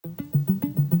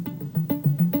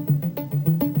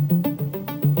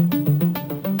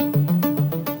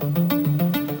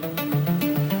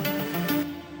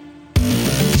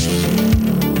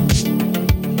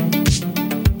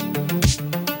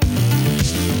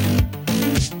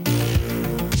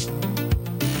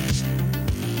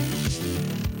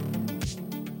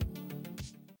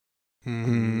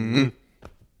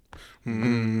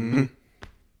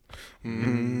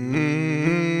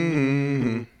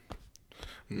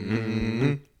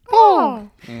Mm-hmm. Oh.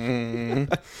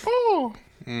 Mm-hmm. Oh.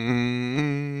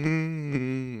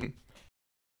 Mm-hmm.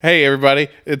 Hey, everybody.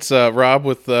 It's Rob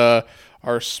with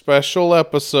our special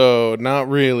episode. Not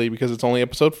really, because it's only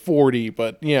episode 40,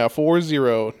 but yeah,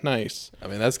 40. Nice. I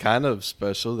mean, that's kind of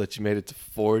special that you made it to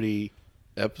 40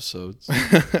 episodes.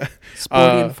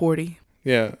 Sporty and 40.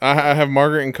 Yeah, I have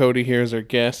Margaret and Cody here as our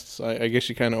guests. I guess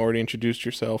you kind of already introduced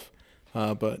yourself,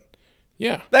 but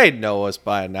yeah. They know us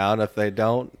by now, and if they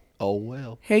don't, oh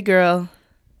well. Hey, girl.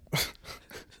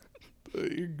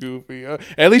 You're goofy.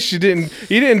 At least you didn't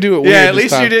do it weird. Yeah, at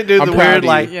least you didn't do the weird,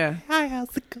 like, Yeah. hi,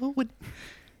 how's it going?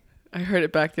 I heard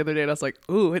it back the other day, and I was like,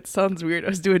 ooh, it sounds weird. I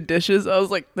was doing dishes. I was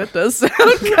like, that does sound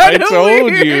kind of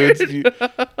weird. I told you.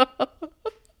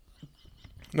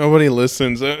 Nobody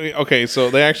listens. Okay, so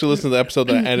they actually listened to the episode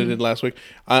that I edited last week.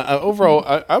 Overall,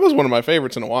 I was one of my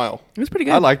favorites in a while. It was pretty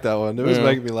good. I like that one. It was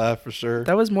making me laugh for sure.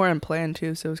 That was more unplanned,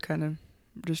 too, so it was kind of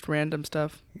just random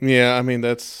stuff. Yeah, I mean,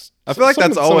 that's... I feel like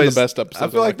that's always the best episodes. I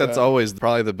feel like that's always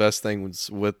probably the best thing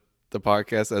with the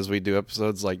podcast as we do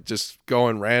episodes, like just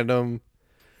going random,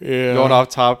 going off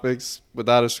topics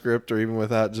without a script or even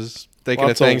without just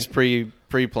thinking of things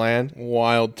pre-planned.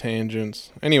 Wild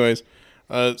tangents. Anyways,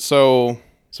 so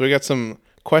we got some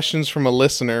questions from a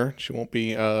listener. She won't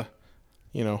be,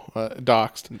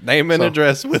 doxed. Name and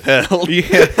address withheld.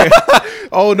 Yeah.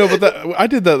 Oh no, but I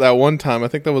did that one time. I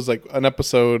think that was like an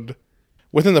episode.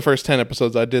 Within the first 10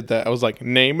 episodes, I did that. I was like,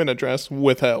 name and address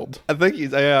withheld. I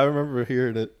think I remember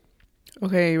hearing it.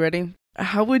 Okay, you ready?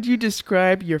 How would you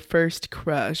describe your first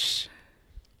crush?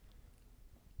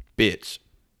 Bitch.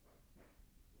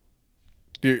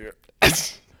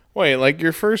 Wait, like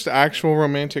your first actual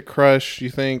romantic crush, you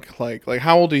think, like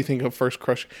how old do you think of first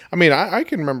crush? I mean, I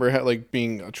can remember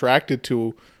being attracted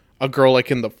to a girl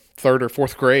like in the 3rd or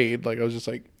 4th grade. Like I was just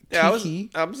like, yeah, I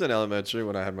was in elementary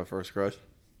when I had my first crush.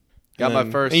 My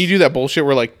first. And you do that bullshit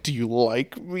where like, do you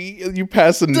like me? You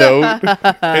pass a note.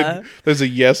 And there's a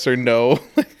yes or no.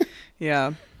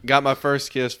 Yeah. Got my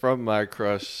first kiss from my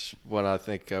crush when I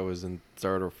think I was in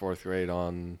 3rd or 4th grade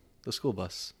on the school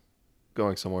bus,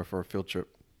 going somewhere for a field trip.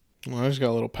 Well, I just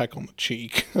got a little peck on the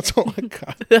cheek. That's all I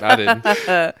got. I didn't.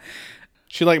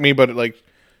 She liked me, but like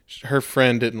her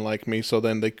friend didn't like me, so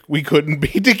then we couldn't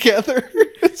be together.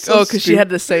 Because she had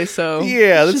to say so.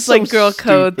 Yeah, that's just so like girl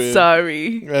code. stupid.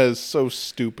 Sorry. That is so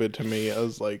stupid to me. I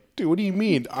was like, dude, what do you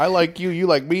mean? I like you, you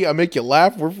like me. I make you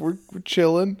laugh. We're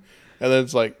chilling, and then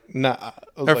it's like, nah.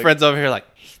 Her friend's over here like,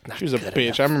 she was a bitch.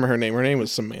 Enough. I remember her name. Her name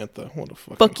was Samantha. What a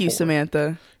fucking fuck you, whore.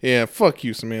 Samantha. Yeah, fuck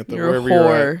you, Samantha. You're wherever a whore.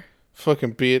 you're at.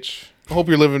 Fucking bitch. I hope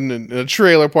you're living in a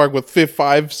trailer park with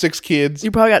 5, 6 kids.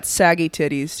 You probably got saggy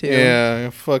titties too. Yeah,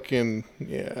 fucking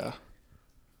yeah.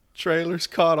 Trailer's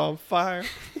caught on fire.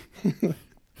 Oh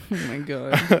my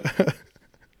god.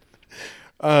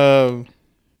 The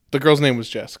girl's name was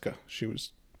Jessica. She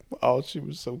was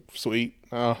so sweet.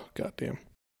 Oh goddamn.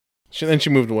 Then she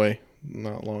moved away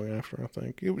not long after. I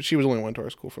think she was only went to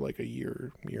our school for like a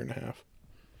year and a half.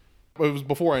 But it was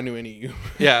before I knew any of you.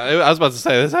 Yeah, I was about to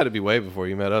say this had to be way before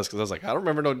you met us because I was like, I don't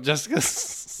remember no Jessica.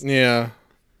 Yeah.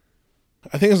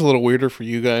 I think it's a little weirder for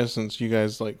you guys since you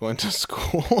guys like went to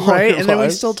school, right? And then we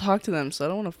still talk to them, so I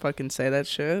don't want to fucking say that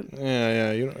shit.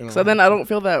 Yeah. You don't so then I don't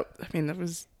feel that. I mean,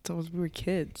 we were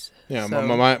kids. Yeah,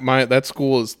 so. my that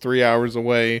school is 3 hours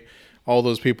away. All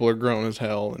those people are grown as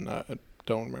hell, and I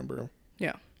don't remember.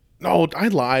 Yeah. No, I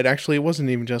lied. Actually, it wasn't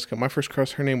even Jessica. My first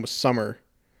crush, her name was Summer.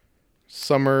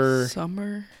 Summer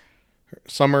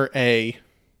A.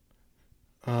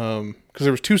 Because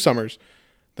there was 2 Summers.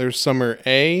 There's Summer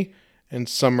A and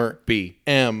Summer B.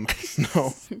 M.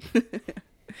 No.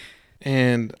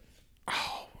 And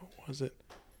what was it?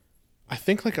 I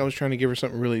think like I was trying to give her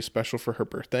something really special for her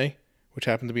birthday, which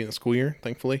happened to be in the school year,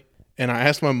 thankfully. And I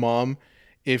asked my mom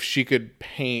if she could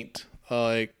paint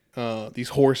these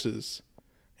horses,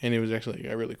 and it was actually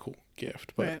a really cool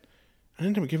gift. But right. I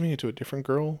ended up giving it to a different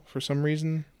girl for some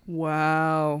reason.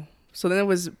 Wow. So then it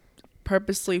was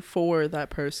purposely for that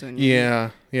person.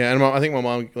 Yeah. And I think my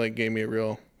mom like gave me a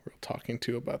real talking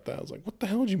to about that. I was like, "What the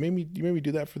hell? You made me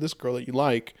do that for this girl that you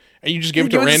like, and you just give it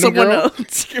to a random girl?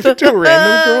 Give it to a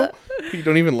random girl you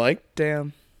don't even like?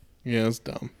 Damn. Yeah, it's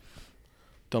dumb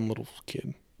little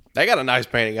kid. They got a nice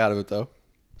painting out of it though.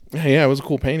 Yeah, it was a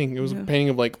cool painting. It was a painting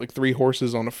of like 3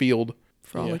 horses on a field,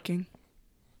 frolicking.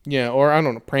 Yeah, or I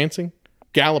don't know, prancing,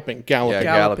 galloping. Yeah,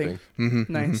 galloping.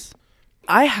 Mm-hmm, nice. Mm-hmm.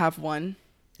 I have one.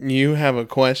 You have a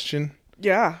question?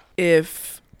 Yeah.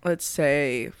 If let's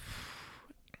say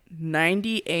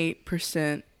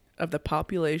 98% of the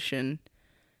population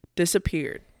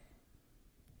disappeared,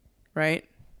 right?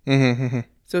 Mm-hmm.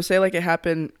 So say like it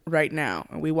happened right now,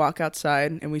 and we walk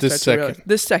outside and we This start to realize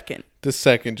This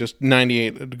second, just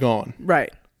 98 gone.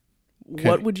 Right. Okay.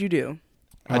 What would you do?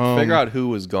 I'd figure out who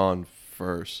was gone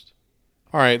first.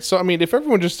 All right. So, I mean, if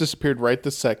everyone just disappeared right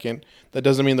this second, that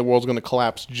doesn't mean the world's going to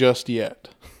collapse just yet.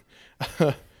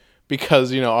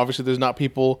 Because, obviously there's not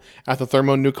people at the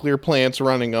thermonuclear plants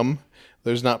running them.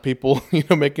 There's not people,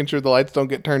 making sure the lights don't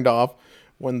get turned off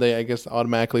when they, I guess,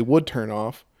 automatically would turn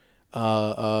off.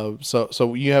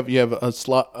 So you have a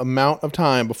amount of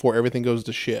time before everything goes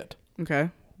to shit.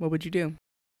 Okay. What would you do?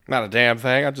 Not a damn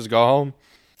thing. I'd just go home.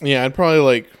 Yeah, I'd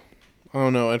probably I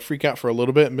don't know, I'd freak out for a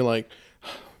little bit and be like,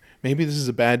 maybe this is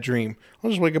a bad dream. I'll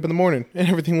just wake up in the morning and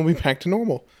everything will be back to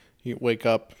normal. You wake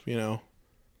up,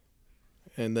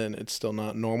 and then it's still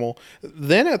not normal.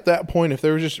 Then at that point, if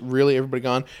there was just really everybody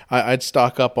gone, I'd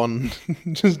stock up on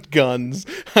just guns.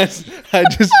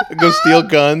 I'd just go steal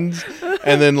guns,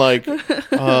 and then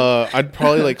I'd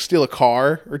probably steal a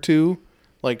car or two,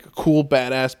 like a cool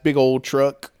badass big old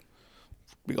truck,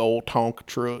 big old Tonka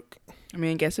truck. I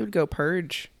mean, I guess it would go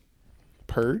purge.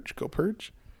 Go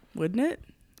purge, wouldn't it?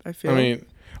 I mean,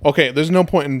 okay. There's no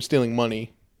point in stealing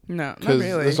money. No, not because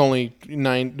really. there's only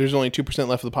 2%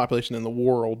 left of the population in the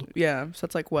world. Yeah, so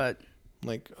that's like what?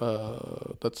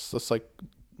 That's like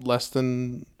less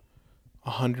than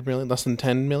 100 million, less than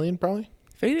 10 million, probably.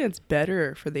 I think it's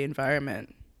better for the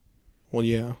environment. Well,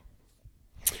 yeah.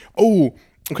 Oh,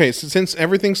 okay. So since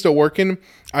everything's still working,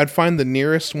 I'd find the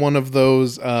nearest one of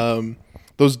those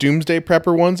Doomsday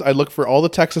Prepper ones. I'd look for all the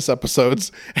Texas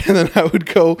episodes, and then I would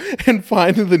go and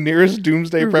find the nearest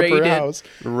Doomsday Prepper house.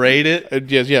 Raid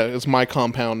it? Yes, yeah. It's my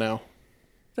compound now.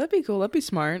 That'd be cool. That'd be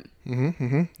smart.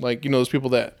 Mm-hmm. Like, those people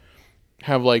that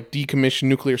have decommissioned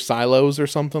nuclear silos or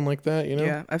something like that,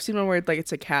 Yeah, I've seen one where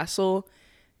it's a castle,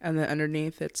 and then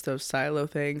underneath it's those silo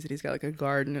things, and he's got a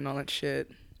garden and all that shit.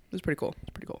 It's pretty cool.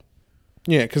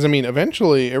 Yeah, because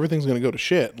eventually everything's gonna go to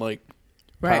shit.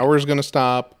 Power's gonna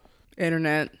stop.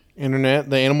 Internet.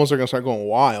 The animals are gonna start going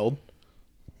wild.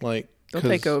 They'll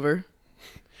take over.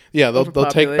 Yeah, they'll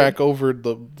take back over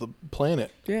the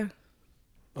planet. Yeah.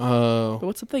 But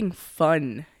what's something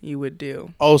fun you would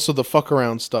do? Oh, so the fuck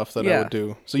around stuff that I would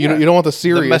do. So you don't want the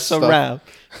serious mess stuff. Around.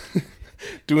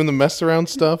 Doing the mess around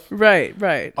stuff. Right.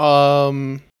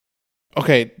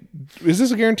 Okay. Is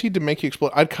this guaranteed to make you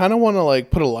explode? I'd kind of want to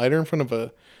put a lighter in front of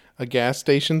a gas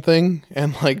station thing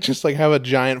and just have a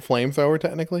giant flamethrower.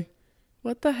 Technically.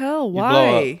 What the hell?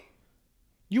 Why?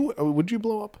 Would you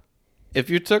blow up? If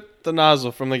you took the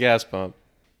nozzle from the gas pump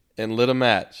and lit a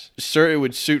match, sure, it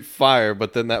would shoot fire,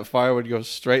 but then that fire would go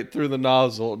straight through the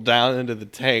nozzle down into the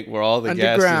tank where all the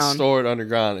gas is stored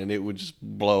underground, and it would just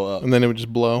blow up. And then it would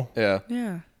just blow? Yeah.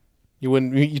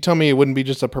 You tell me it wouldn't be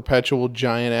just a perpetual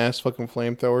giant ass fucking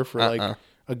flamethrower for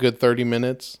a good 30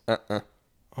 minutes? Oh.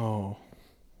 Well.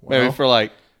 Maybe for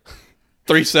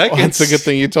 3 seconds. Well, that's a good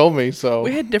thing you told me. So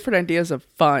we had different ideas of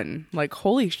fun.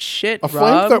 Holy shit,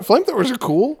 Rob. Flamethrowers are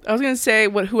cool. I was gonna say,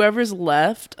 whoever's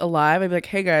left alive, I'd be like,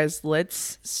 hey guys,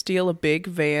 let's steal a big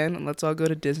van and let's all go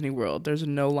to Disney World. There's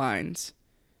no lines.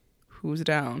 Who's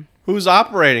down? Who's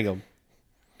operating them?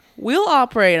 We'll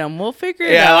operate them. We'll figure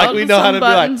it out. Yeah, we know how to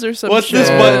be what's this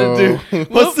button do?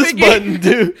 What's this button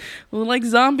do? Well, like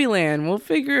Zombieland, we'll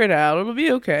figure it out. It'll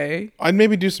be okay. I'd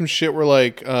maybe do some shit where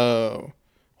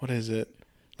what is it?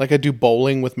 I do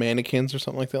bowling with mannequins or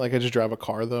something like that. I just drive a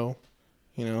car though,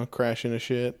 crash into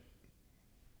shit.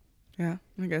 Yeah,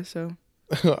 I guess so.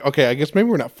 Okay, I guess maybe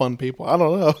we're not fun people. I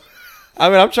don't know. I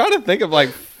mean, I'm trying to think of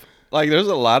there's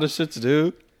a lot of shit to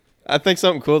do. I think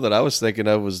something cool that I was thinking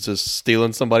of was just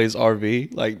stealing somebody's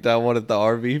RV, down one of the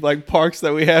RV parks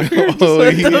that we have here.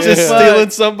 Just stealing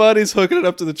somebody's, hooking it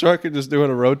up to the truck, and just doing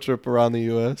a road trip around the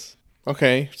U.S.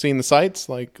 Okay, seeing the sights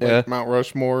like Mount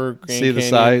Rushmore, Grand see the Canyon,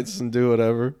 sights and do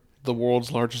whatever. The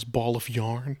world's largest ball of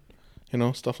yarn,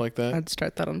 stuff like that. I'd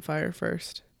start that on fire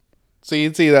first. So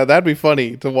you'd see that'd be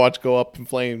funny to watch go up in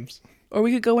flames. Or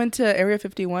we could go into Area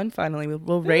 51 finally.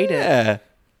 We'll raid it. Yeah.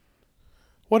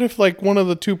 What if one of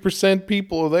the 2%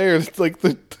 people are there? It's the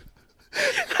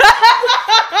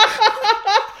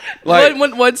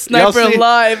one sniper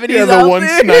alive, and he's the out one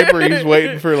there. sniper. He's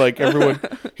waiting for everyone.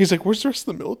 He's like, "Where's the rest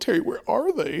of the military? Where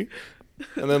are they?"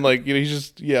 And then he's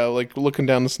just looking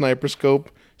down the sniper scope,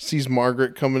 sees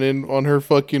Margaret coming in on her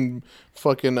fucking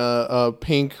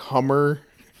pink Hummer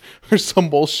or some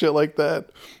bullshit like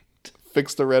that.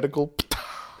 Fix the reticle.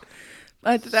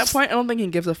 At that point, I don't think he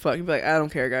gives a fuck. He'd be like, I don't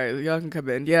care, guys. Y'all can come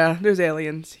in. Yeah, there's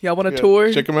aliens. Y'all want a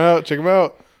tour? Check them out.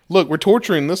 Look, we're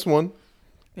torturing this one.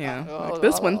 Yeah.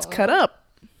 This one's cut up.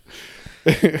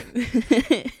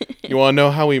 You want to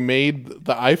know how he made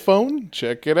the iPhone?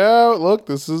 Check it out. Look,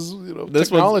 this is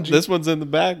technology. This one's in the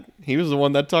back. He was the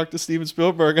one that talked to Steven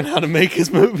Spielberg on how to make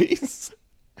his movies.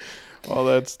 All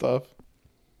that stuff.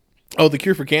 Oh, the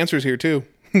cure for cancer is here too.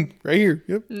 Right here.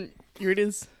 Yep. Here it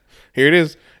is. Here it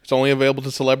is. It's only available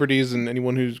to celebrities and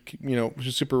anyone who's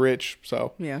super rich.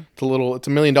 So yeah, it's $1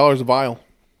 million a vial.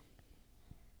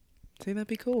 I think that'd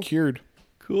be cool. Cured.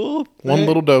 Cool. One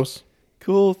little dose.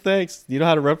 Cool, thanks. You know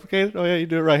how to replicate it? Oh yeah, you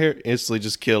do it right here. Instantly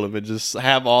just kill him and just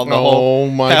have all the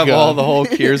whole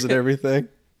cures and everything.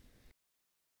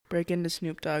 Break into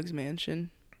Snoop Dogg's mansion.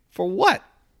 For what?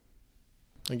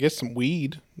 I guess some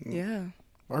weed. Yeah.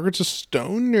 Margaret's a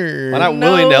stoner. Why not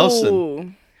Willie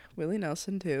Nelson? Willie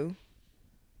Nelson too.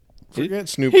 Forget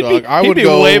Snoop Dogg. I would be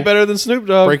go way better than Snoop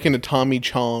Dogg. Break into Tommy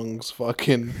Chong's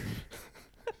fucking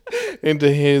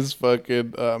into his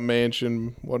fucking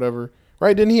mansion, whatever.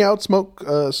 Right? Didn't he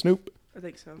outsmoke Snoop? I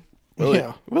think so.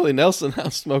 Willie Nelson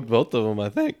outsmoked both of them, I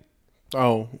think.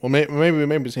 Oh well, maybe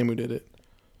it's him who did it.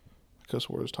 Because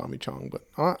where was Tommy Chong? But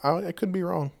I could be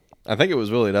wrong. I think it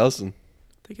was Willie Nelson.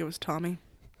 I think it was Tommy.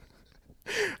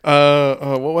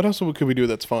 What else could we do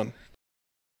that's fun?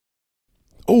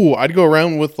 Oh, I'd go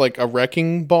around with like a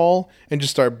wrecking ball and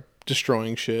just start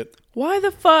destroying shit. Why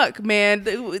the fuck, man?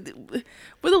 With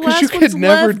the last you one's could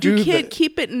never left, do you can't that.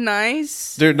 keep it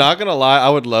nice. Dude, not gonna lie, I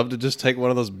would love to just take one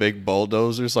of those big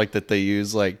bulldozers like that they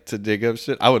use like to dig up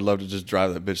shit. I would love to just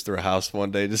drive that bitch through a house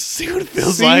one day just to see what it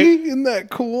feels like. Isn't that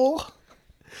cool?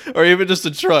 Or even just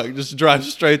a truck, just drive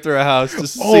straight through a house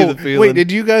just to see the feeling. Wait,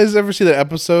 did you guys ever see that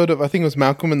episode of, I think it was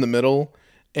Malcolm in the Middle,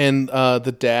 and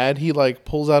the dad, he like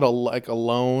pulls out a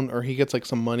loan, or he gets like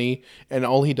some money, and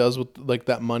all he does with like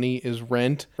that money is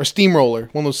rent or steamroller,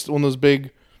 one of those big,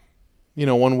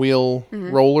 one wheel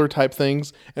roller type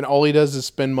things, and all he does is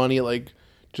spend money like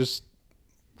just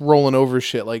rolling over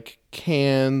shit like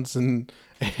cans and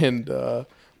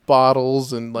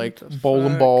bottles and like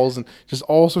bowling balls and just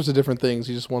all sorts of different things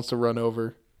he just wants to run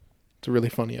over. It's a really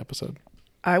funny episode.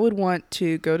 I would want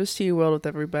to go to SeaWorld with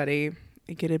everybody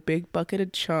and get a big bucket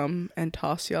of chum and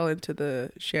toss y'all into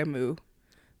the Shamu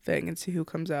thing and see who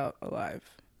comes out alive.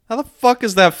 How the fuck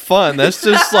is that fun? That's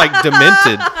just like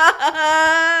demented.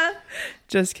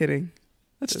 Just kidding.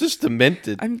 That's just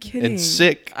demented. I'm kidding. And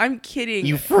sick. I'm kidding.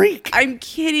 You freak. I'm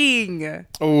kidding.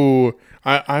 Oh,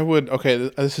 I would. Okay,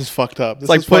 this is fucked up. This It's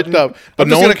like is fucked up. But I'm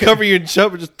just going to cover you in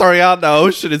chum and just throw you out in the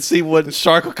ocean and see what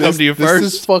shark will come to you first.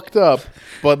 This is fucked up.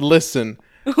 But listen.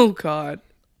 Oh, God.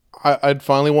 I'd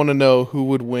finally want to know who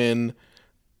would win,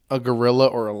 a gorilla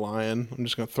or a lion. I'm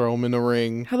just going to throw them in a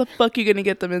ring. How the fuck are you going to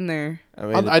get them in there? I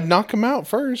mean, I'd knock them out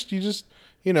first. You just,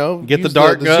 get use the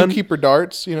dart gun. Zookeeper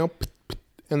darts, and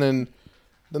then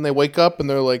they wake up and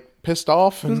they're like pissed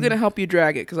off. Who's going to help you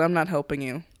drag it? Because I'm not helping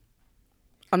you.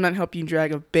 I'm not helping you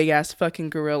drag a big ass fucking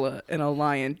gorilla and a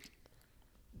lion.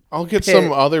 I'll get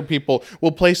some other people.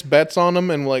 We'll place bets on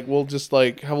them and we'll just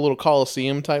have a little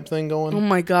Coliseum type thing going. Oh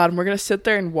my God, and we're gonna sit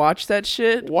there and watch that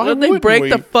shit. Why What if they wouldn't break we?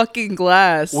 the fucking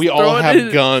glass? We all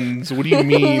have guns. What do you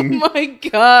mean? Oh my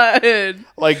God.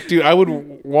 Dude, I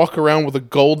would walk around with a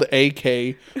gold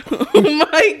AK. Oh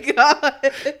my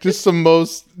God. Just some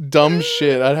most dumb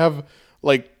shit. I'd have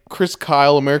Chris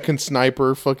Kyle, American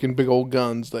Sniper, fucking big old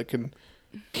guns that can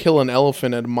kill an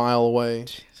elephant at a mile away.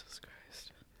 Jesus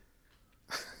Christ.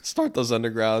 Start those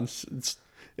undergrounds.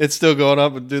 It's still going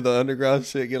up and do the underground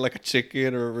shit. Get like a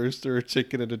chicken or a rooster or a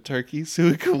chicken and a turkey so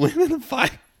we can win in a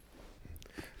fight.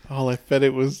 All I fed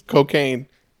it was cocaine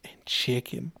and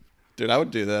chicken. Dude, I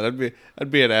would do that.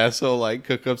 I'd be an asshole,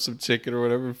 cook up some chicken or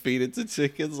whatever, feed it to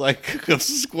chickens, cook up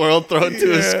some squirrel, throw it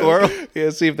to a squirrel. Yeah,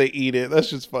 see if they eat it. That's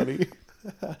just funny.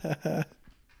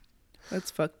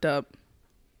 That's fucked up.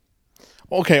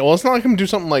 Okay, well, it's not like I'm gonna do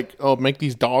something make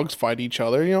these dogs fight each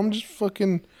other. I'm just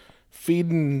fucking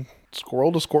feeding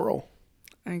squirrel to squirrel.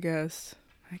 I guess.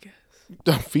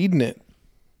 Feeding it.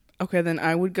 Okay, then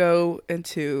I would go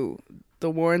into the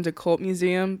Warrens Occult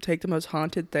Museum, take the most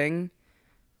haunted thing,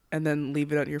 and then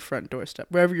leave it on your front doorstep,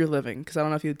 wherever you're living. Because I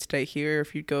don't know if you'd stay here or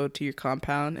if you'd go to your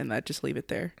compound, and I'd just leave it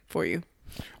there for you.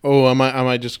 Oh, I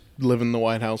might just live in the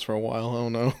White House for a while. I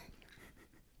don't know.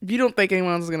 You don't think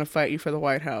anyone else is going to fight you for the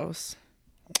White House?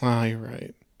 Ah, you're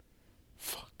right.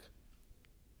 Fuck.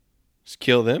 Just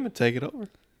kill them and take it over.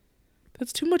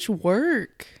 That's too much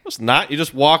work. It's not. You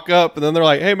just walk up and then they're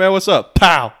like, hey, man, what's up?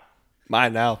 Pow.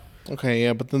 Mine now. Okay,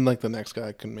 yeah, but then the next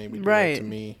guy can maybe do that to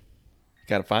me.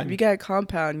 Gotta find If you got a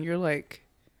compound, you're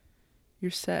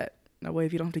set. That way,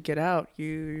 if you don't have to get out,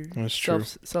 you're That's true.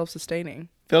 self-sustaining.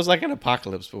 Feels like an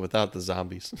apocalypse, but without the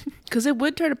zombies. Because it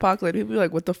would turn apocalyptic. People would be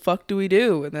like, what the fuck do we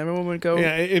do? And everyone would go...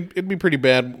 Yeah, it'd be pretty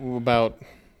bad about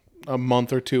a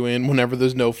month or two in, whenever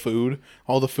there's no food.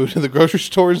 All the food in the grocery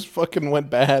stores fucking went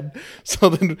bad. So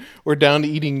then we're down to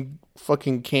eating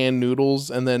fucking canned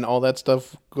noodles, and then all that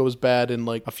stuff goes bad in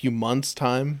like a few months'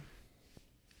 time.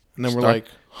 And then we're like,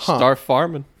 start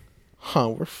farming.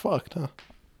 We're fucked, huh?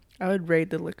 I would raid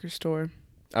the liquor store.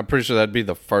 I'm pretty sure that'd be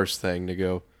the first thing to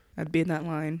go. I'd be in that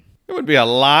line. It would be a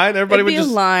line. Everybody would just...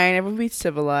 a line. Everyone would be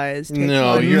civilized.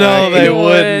 No, they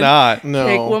would not. No.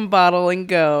 Take one bottle and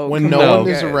go. When no one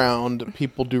is around,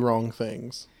 people do wrong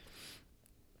things.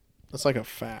 That's like a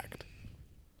fact.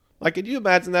 Like, can you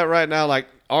imagine that right now? Like,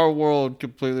 our world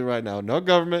completely right now. No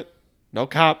government, no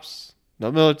cops,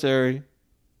 no military,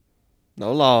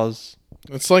 no laws.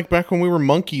 It's like back when we were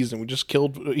monkeys and we just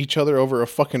killed each other over a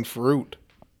fucking fruit.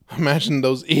 Imagine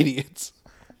those idiots.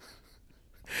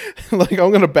 Like,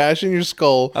 I'm gonna bash in your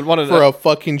skull for a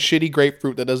fucking shitty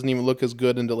grapefruit that doesn't even look as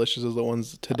good and delicious as the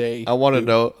ones today. I want to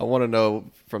know. I want to know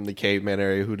from the caveman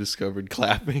area who discovered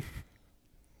clapping.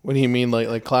 What do you mean,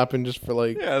 like clapping just for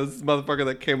like? Yeah, this motherfucker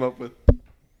that came up with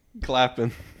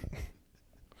clapping.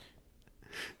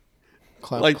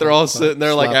 Like they're all sitting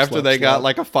there, like after they got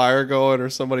like a fire going or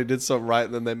somebody did something right,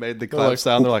 and then they made the clap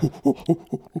sound. They're like,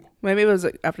 maybe it was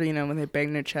like after, when they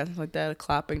banged their chest like that,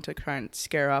 clapping to try and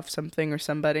scare off something or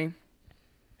somebody.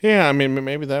 Yeah, I mean,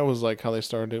 maybe that was like how they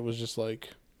started. It was just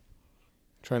like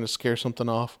trying to scare something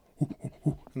off,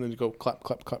 and then you go clap,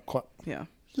 clap, clap, clap. Yeah.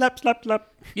 Slap, slap,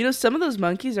 slap. Some of those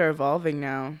monkeys are evolving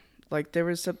now. Like there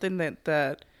was something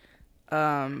that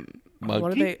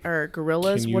what are they? Or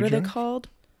gorillas? What are they called?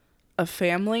 A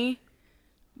family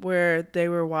where they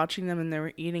were watching them and they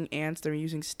were eating ants. They were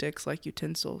using sticks like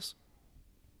utensils.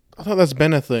 I thought that's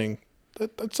been a thing.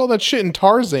 That's all that shit in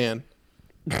Tarzan.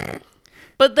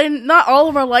 But they're not all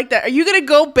of them are like that. Are you gonna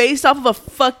go based off of a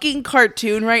fucking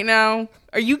cartoon right now?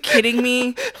 Are you kidding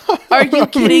me? Are you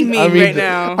kidding me right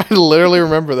now? I literally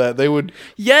remember that. They would...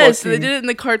 Yes, they did it in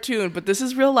the cartoon, but this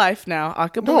is real life now. I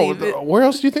can believe it. Where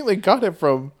else do you think they got it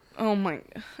from? Oh my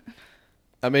God.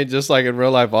 I mean, just like in real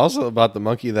life, also about the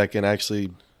monkey that can actually...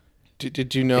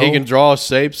 Did you know... He can draw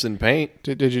shapes and paint.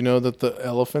 Did you know that the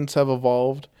elephants have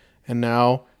evolved and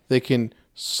now they can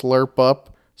slurp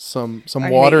up some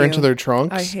water into their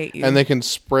trunks? I hate you. And they can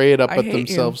spray it up at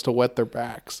themselves to wet their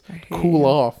backs. Cool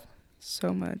off.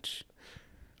 So much.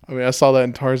 I mean, I saw that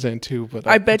in Tarzan too, but...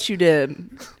 I bet you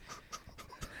did.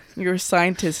 You're a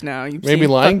scientist now. You've maybe seen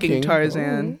Lion fucking King.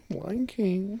 Tarzan. Oh, Lion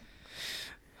King.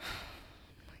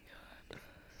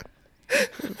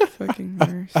 Fucking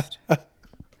worst.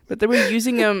 But they were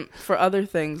using them for other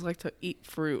things, like to eat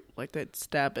fruit, like they'd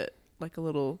stab it like a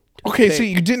little. Okay, so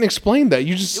you didn't explain that.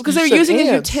 You just because they were using it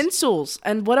as utensils,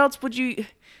 and what else would you?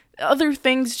 Other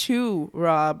things too,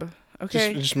 Rob.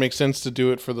 Okay, it just makes sense to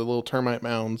do it for the little termite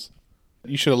mounds.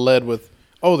 You should have led with,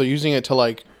 they're using it to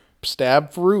like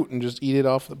stab fruit and just eat it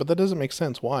off. But that doesn't make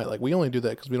sense. Why? Like, we only do that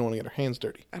because we don't want to get our hands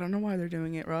dirty. I don't know why they're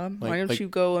doing it, Rob. Why don't you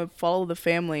go and follow the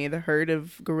family, the herd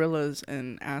of gorillas,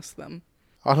 and ask them?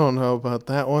 I don't know about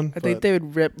that one. I think they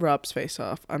would rip Rob's face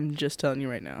off. I'm just telling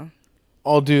you right now.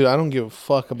 Oh, dude, I don't give a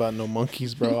fuck about no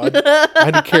monkeys, bro.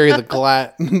 I'd carry the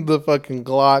fucking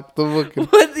Glock, the fucking...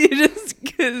 What? You just...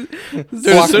 Dude,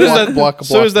 as soon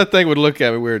as that thing would look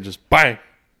at me, we were just bang.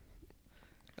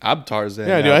 I'm Tarzan.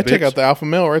 Yeah, now, dude, I bitch. take out the alpha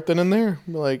male right then and there.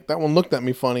 Be like, that one looked at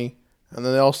me funny. And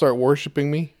then they all start worshiping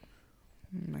me.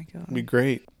 Oh, my God. It'd be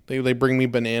great. They bring me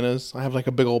bananas. I have like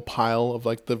a big old pile of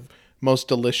like the most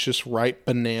delicious ripe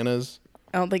bananas.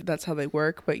 I don't think that's how they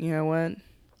work, but you know what?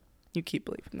 You keep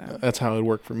believing that. That's how it would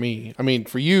work for me. I mean,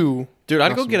 for you... Dude,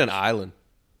 I'd go get an island.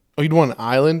 Oh, you'd want an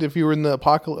island if you were in the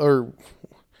apocalypse? Or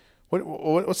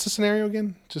what's the scenario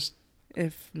again? Just...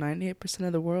 If 98%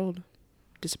 of the world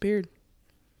disappeared.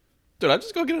 Dude, I'd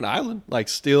just go get an island. Like,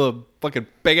 steal a fucking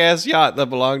big-ass yacht that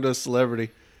belonged to a celebrity.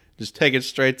 Just take it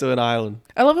straight to an island.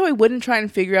 I love how we wouldn't try and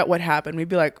figure out what happened. We'd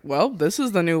be like, well, this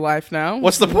is the new life now.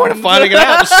 What's the point of finding it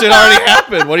out? The shit already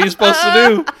happened. What are you supposed to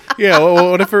do? Yeah,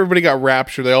 what if everybody got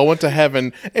raptured? They all went to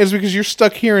heaven. It's because you're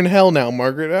stuck here in hell now,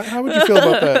 Margaret. How would you feel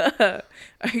about that?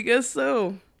 I guess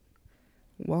so.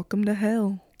 Welcome to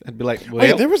hell. I'd be like, well...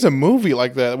 Wait, there was a movie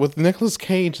like that with Nicolas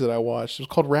Cage that I watched. It was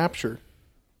called Rapture.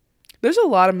 There's a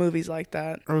lot of movies like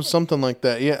that. Or something like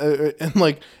that. Yeah, and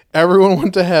like everyone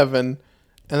went to heaven,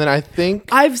 and then I think...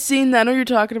 I've seen that. I know what you're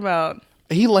talking about.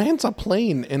 He lands a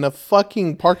plane in a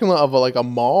fucking parking lot of a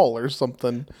mall or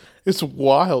something. It's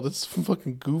wild. It's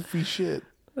fucking goofy shit.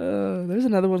 There's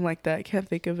another one like that. I can't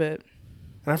think of it.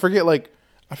 And I forget,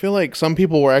 I feel like some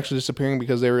people were actually disappearing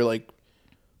because they were,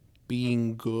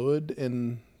 being good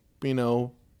and,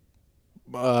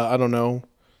 I don't know.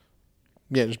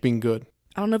 Yeah, just being good.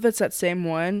 I don't know if it's that same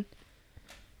one,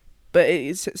 but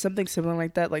it's something similar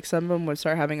like that. Like some of them would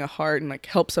start having a heart and like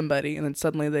help somebody, and then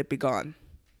suddenly they'd be gone,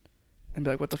 and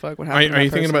be like, "What the fuck? What happened?" Are you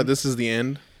thinking about This Is the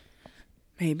End?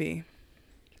 Maybe.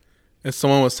 It's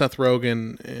someone with Seth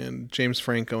Rogen and James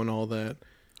Franco and all that.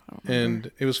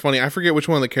 And it was funny. I forget which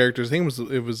one of the characters. I think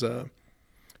it was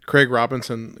Craig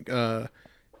Robinson. I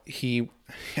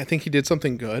think he did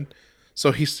something good.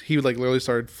 So he like literally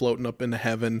started floating up into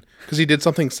heaven because he did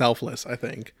something selfless, I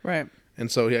think. Right.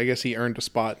 And so I guess he earned a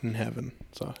spot in heaven.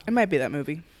 So it might be that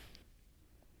movie.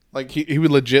 Like he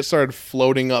would legit started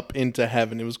floating up into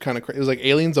heaven. It was kind of crazy. It was like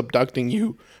aliens abducting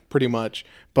you, pretty much.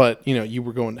 But you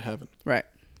were going to heaven. Right.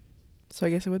 So I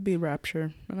guess it would be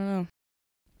Rapture. I don't know.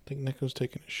 I think Nico's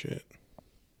taking a shit.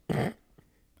 Are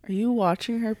you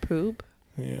watching her poop?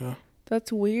 Yeah.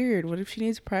 That's weird. What if she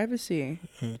needs privacy?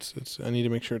 It's. I need to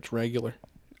make sure it's regular.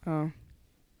 Oh.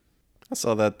 I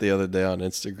saw that the other day on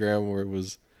Instagram where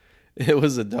it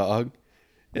was a dog,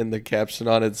 and the caption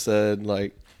on it said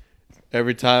like,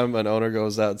 every time an owner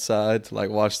goes outside to like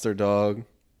watch their dog,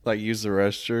 like use the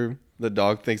restroom, the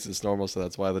dog thinks it's normal, so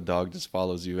that's why the dog just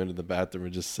follows you into the bathroom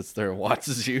and just sits there and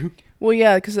watches you. Well,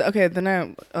 yeah, because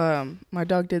then my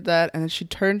dog did that, and then she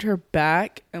turned her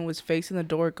back and was facing the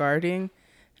door guarding.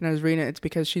 And I was reading it's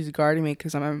because she's guarding me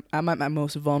because I'm at my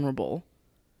most vulnerable.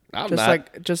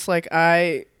 Just like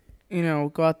I,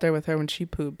 go out there with her when she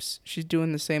poops. She's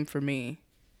doing the same for me.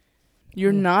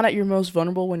 You're not at your most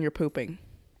vulnerable when you're pooping.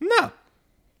 No.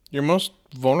 Your most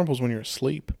vulnerable is when you're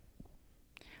asleep.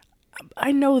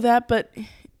 I know that, but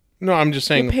no, I'm just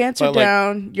saying your pants are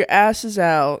down, your ass is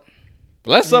out.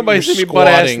 Unless somebody see me butt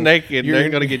ass naked,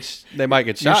 they might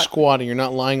get shot. You're squatting. You're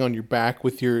not lying on your back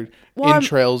with your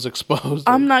entrails exposed.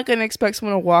 I'm not gonna expect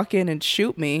someone to walk in and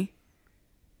shoot me.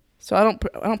 So I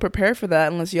don't prepare for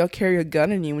that unless y'all carry a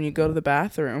gun in you when you go to the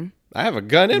bathroom. I have a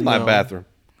gun in my bathroom.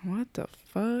 What the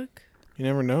fuck? You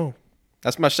never know.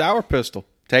 That's my shower pistol.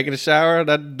 Taking a shower,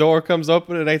 that door comes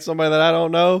open. It ain't somebody that I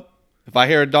don't know. If I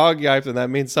hear a dog yipe, then that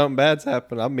means something bad's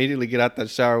happened. I'll immediately get out that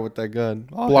shower with that gun.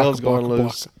 All hell's going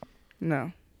loose.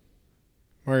 No.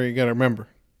 Mario, you gotta remember,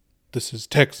 this is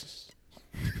Texas.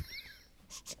 Oh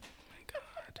my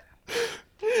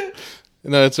God.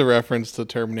 No, it's a reference to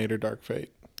Terminator Dark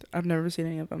Fate. I've never seen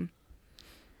any of them.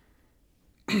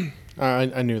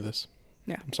 I knew this.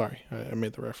 Yeah. I'm sorry. I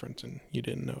made the reference and you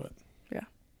didn't know it. Yeah.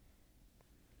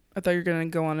 I thought you were going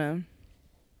to go on a...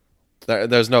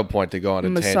 There's no point to go on a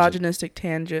misogynistic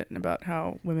tangent about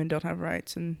how women don't have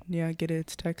rights. And yeah, I get it.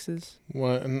 It's Texas.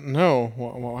 What? No.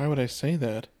 Why would I say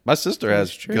that? My sister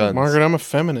has guns. Margaret, I'm a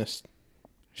feminist.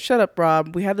 Shut up,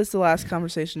 Rob. We had this the last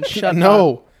conversation. Shut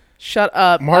no. up. Shut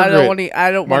up. Margaret,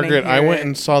 I don't want to Margaret, I went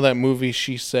and saw that movie,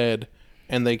 She Said,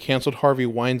 and they canceled Harvey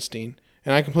Weinstein.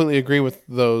 And I completely agree with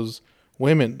those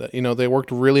women that, they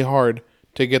worked really hard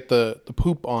to get the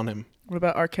poop on him. What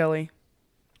about R. Kelly?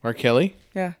 R. Kelly?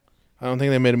 Yeah. I don't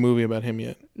think they made a movie about him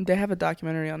yet. They have a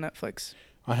documentary on Netflix.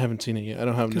 I haven't seen it yet. I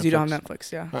don't have Netflix. Because you don't have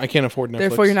Netflix, yeah. I can't afford Netflix.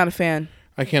 Therefore, you're not a fan.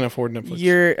 I can't afford Netflix.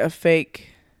 You're a fake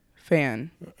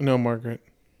fan. No, Margaret.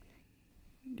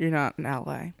 You're not an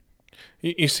ally.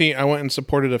 You see, I went and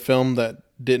supported a film that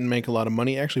didn't make a lot of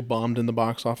money. It actually bombed in the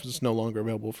box office. It's no longer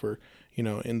available for,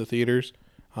 in the theaters.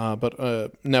 But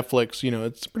Netflix,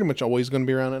 it's pretty much always going to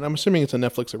be around. And I'm assuming it's a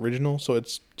Netflix original, so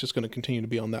it's just going to continue to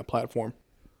be on that platform.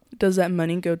 Does that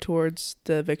money go towards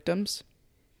the victims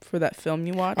for that film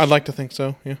you watched? I'd like to think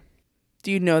so, yeah.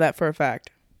 Do you know that for a fact?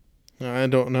 I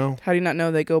don't know. How do you not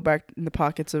know they go back in the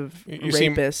pockets of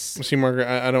rapists? See, Margaret,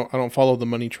 I don't follow the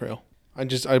money trail.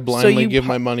 I blindly give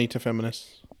my money to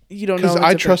feminists. You don't know because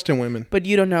I trust in women. But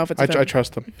you don't know if it's. I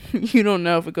trust them. You don't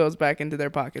know if it goes back into their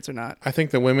pockets or not. I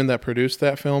think the women that produced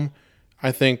that film,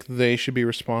 I think they should be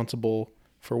responsible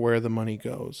for where the money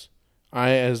goes.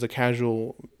 I, as the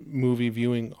casual movie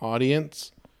viewing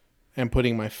audience, am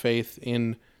putting my faith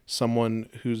in someone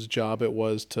whose job it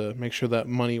was to make sure that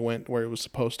money went where it was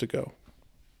supposed to go.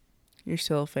 You're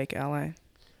still a fake ally.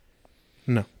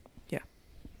 No. Yeah.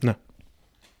 No.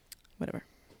 Whatever.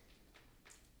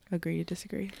 Agree to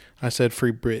disagree. I said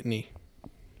free Britney.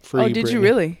 Free Britney. You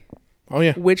really? Oh,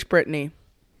 yeah. Which Britney?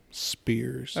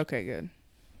 Spears. Okay, good.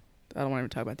 I don't want to even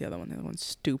talk about the other one. The other one's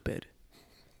stupid.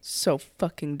 So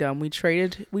fucking dumb. We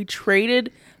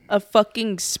traded a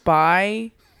fucking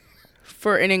spy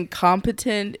for an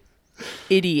incompetent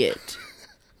idiot.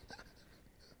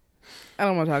 I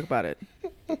don't want to talk about it.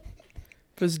 It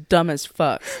was dumb as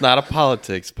fuck. It's not a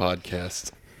politics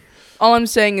podcast. All I'm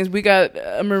saying is we got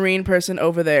a Marine person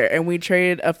over there and we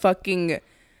traded a fucking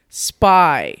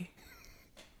spy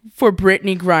for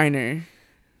Brittany Griner.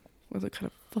 What kind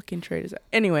of fucking trait is that?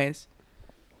 Anyways.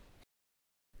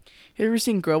 Have you ever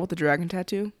seen Girl with the Dragon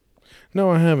Tattoo? No,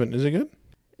 I haven't. Is it good?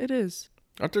 It is.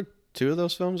 Aren't there 2 of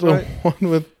those films, The right? one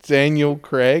with Daniel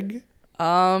Craig?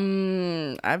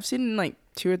 I've seen like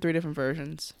 2 or 3 different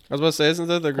versions. I was about to say, isn't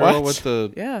that the girl with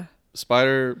the Yeah.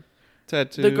 spider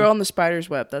tattoo? The Girl in the Spider's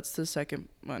Web. That's the second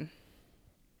one.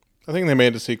 I think they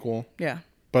made a sequel, Yeah.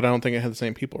 but I don't think it had the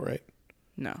same people, right?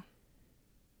 No.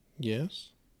 Yes.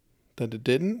 That it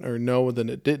didn't? Or no, that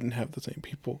it didn't have the same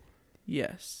people?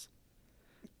 Yes.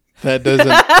 That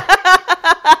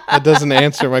doesn't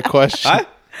answer my question. Huh?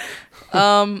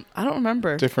 I don't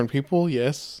remember. Different people?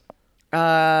 Yes.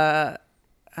 I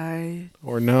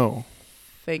Or no?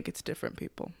 think it's different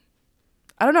people.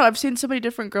 I don't know. I've seen so many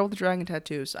different Girl with the Dragon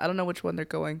tattoos. I don't know which one they're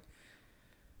going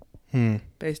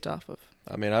based off of.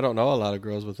 I mean, I don't know a lot of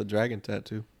girls with a dragon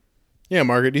tattoo. Yeah,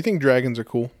 Margaret, do you think dragons are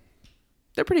cool?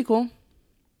 They're pretty cool.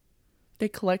 They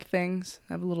collect things.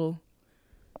 Have a little,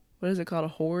 what is it called? A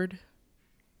hoard?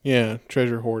 Yeah,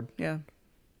 treasure hoard. Yeah.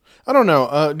 I don't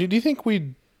know. Do you think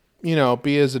we'd,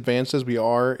 be as advanced as we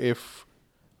are if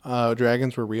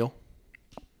dragons were real?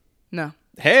 No.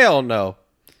 Hell no.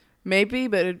 Maybe,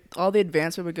 but all the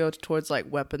advancement would go towards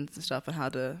like weapons and stuff and how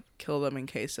to kill them in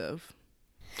case of.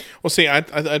 Well, see,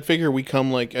 I'd figure we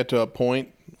come like at a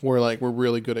point where like we're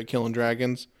really good at killing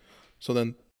dragons, so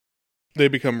then they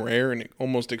become rare and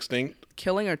almost extinct.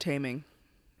 Killing or taming,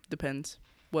 depends.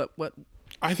 What?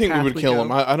 I think we would kill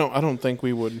them. I don't think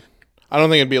we would. I don't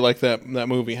think it'd be like that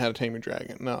movie How to Tame Your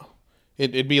Dragon. No,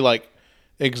 it'd be like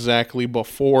exactly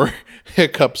before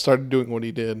Hiccup started doing what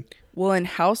he did. Well, in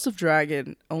House of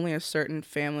Dragon, only a certain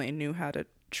family knew how to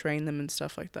train them and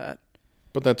stuff like that.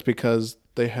 But that's because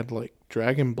they had like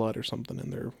dragon blood or something in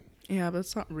there. Yeah, but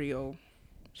it's not real.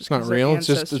 It's not real. It's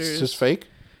just fake.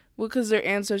 Well, because their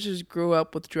ancestors grew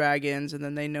up with dragons, and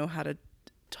then they know how to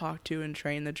talk to and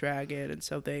train the dragon, and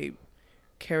so they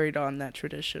carried on that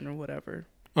tradition or whatever.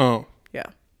 Oh. Yeah.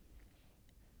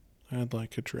 I'd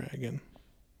like a dragon.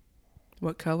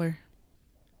 What color?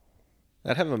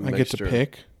 I'd have a mixture. I get to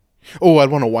pick. Oh, I'd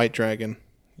want a white dragon.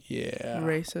 Yeah.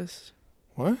 Racist.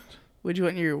 What? Would you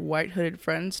want your white hooded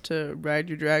friends to ride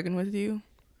your dragon with you?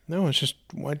 No, it's just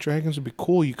white dragons would be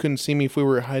cool. You couldn't see me if we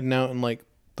were hiding out in like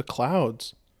the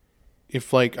clouds.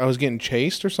 If like I was getting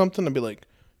chased or something, I'd be like,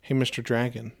 "Hey, Mr.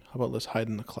 Dragon, how about let's hide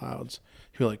in the clouds?"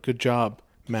 He'd be like, "Good job,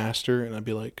 master," and I'd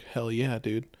be like, "Hell yeah,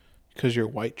 dude," because you're a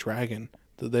white dragon.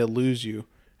 They'll lose you,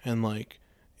 and like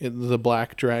the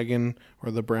black dragon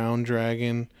or the brown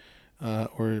dragon.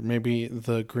 Or maybe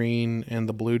the green and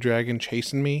the blue dragon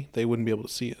chasing me, they wouldn't be able to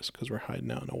see us because we're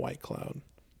hiding out in a white cloud.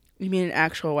 You mean an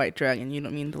actual white dragon? You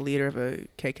don't mean the leader of a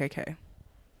KKK?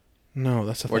 No,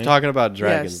 that's the thing. We're talking about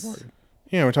dragons. Yes.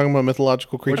 Yeah, we're talking about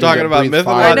mythological creatures. We're talking about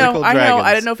mythological I know. dragons.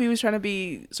 I didn't know if he was trying to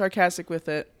be sarcastic with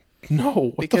it.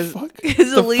 No, what the fuck?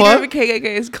 Because the leader of a KKK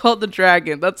is called the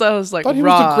dragon. That's why I was like, I thought he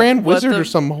was the Grand Wizard or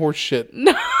some horse shit.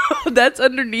 No, that's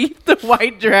underneath the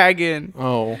white dragon.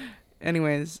 Oh.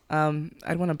 Anyways,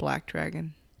 I'd want a black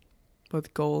dragon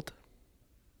with gold.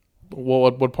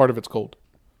 What part of it's gold?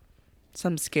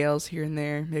 Some scales here and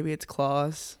there. Maybe it's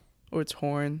claws or it's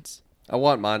horns. I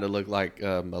want mine to look like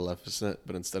Maleficent,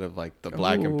 but instead of like the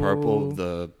black and purple,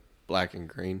 the black and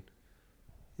green.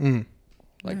 Mm.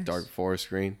 Like Nice. dark forest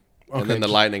green. Okay, And then the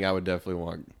lightning I would definitely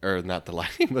want, or not the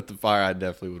lightning, but the fire I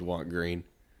definitely would want green.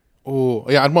 Oh,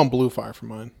 yeah, I'd want blue fire for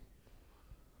mine.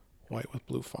 White with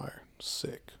blue fire.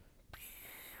 Sick.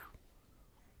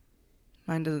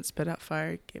 Mine doesn't spit out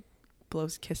fire. It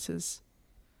blows kisses.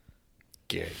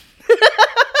 Gay.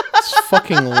 It's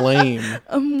fucking lame.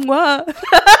 What?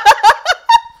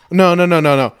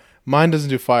 No. Mine doesn't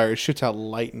do fire. It shoots out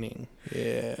lightning.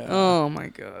 Yeah. Oh my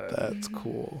god. That's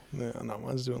cool. Yeah, no,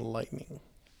 mine's doing lightning.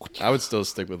 I would still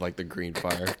stick with like the green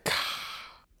fire.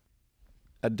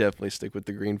 I'd definitely stick with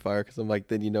the green fire because I'm like,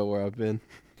 then you know where I've been.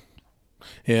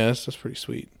 Yeah, that's pretty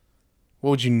sweet.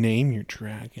 What would you name your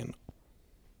dragon?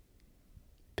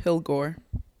 Pilgor.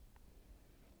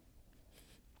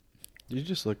 Did you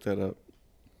just look that up?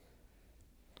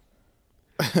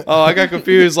 Oh, I got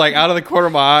confused. Like out of the corner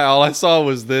of my eye, all I saw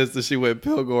was this. That she went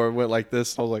Pilgor and went like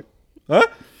this. I was like, huh?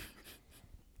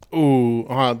 Ooh,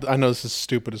 I know this is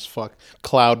stupid as fuck.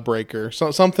 Cloudbreaker.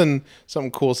 Something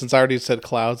cool. Since I already said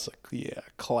clouds, like yeah,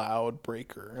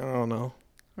 Cloudbreaker. I don't know.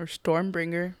 Or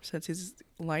Stormbringer, since he's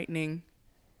lightning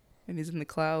and he's in the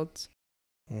clouds.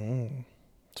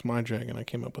 It's my dragon. I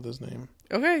came up with his name.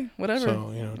 Okay, whatever.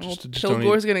 So, just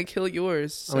Pilgor's gonna kill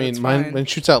yours. So I mean, it's mine fine.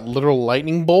 shoots out literal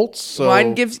lightning bolts. So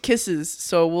Mine gives kisses,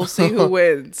 so we'll see who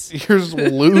wins. yours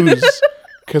will lose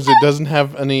because it doesn't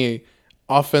have any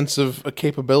offensive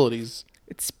capabilities.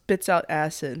 It spits out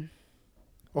acid.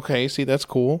 Okay, see, that's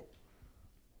cool.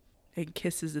 It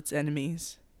kisses its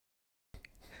enemies.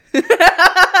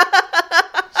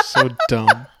 So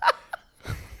dumb.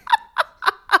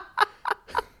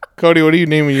 Cody, what are you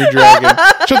naming your dragon?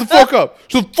 Shut the fuck up.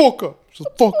 Shut the fuck up.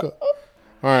 Shut the fuck up.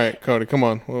 All right, Cody, come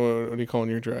on. What are you calling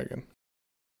your dragon?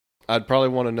 I'd probably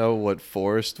want to know what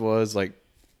forest was like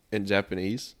in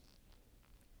Japanese.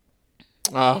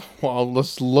 Well,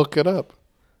 let's look it up.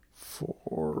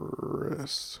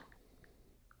 Forest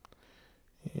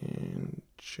in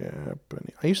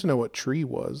Japanese. I used to know what tree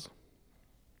was.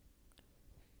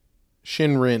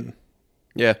 Shinrin.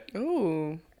 Yeah.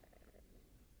 Ooh.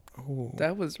 Oh,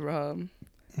 That was Rob.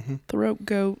 Mm-hmm. Throat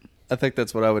goat. I think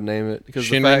that's what I would name it because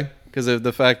Shinrin? of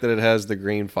the fact that it has the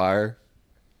green fire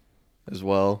as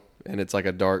well, and it's like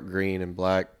a dark green and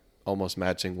black, almost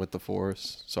matching with the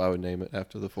forest. So I would name it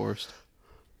after the forest.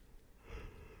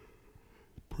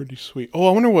 pretty sweet. Oh,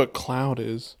 I wonder what cloud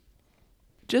is.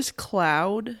 Just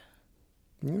cloud.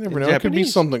 You never know. It could be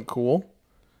something cool.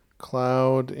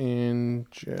 Cloud in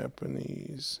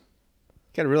Japanese.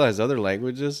 You gotta realize other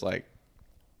languages like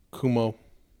Kumo.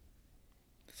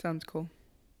 Sounds cool.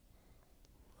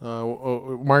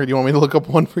 Margaret, do you want me to look up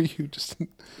one for you? Just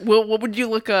Well, what would you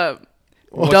look up?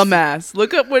 Dumbass.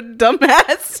 Look up what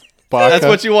dumbass. Baka. That's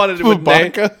what you wanted to name.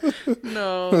 Baka.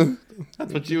 No.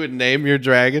 That's what you would name your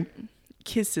dragon.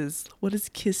 Kisses. What is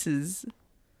kisses?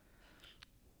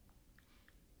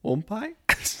 Ompai?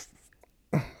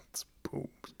 It's boob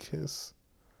kiss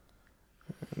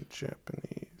in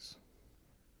Japanese.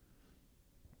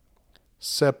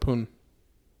 Seppun.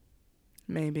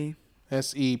 Maybe.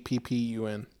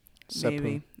 Seppun.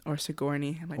 Maybe. Or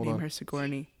Sigourney. I might Hold name on. her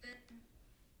Sigourney.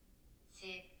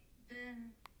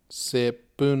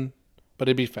 Seppun. But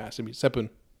it'd be fast. It'd be Seppun.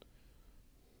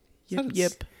 Yip, Sounds-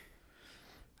 yip.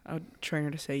 I would train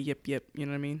her to say yip, yip. You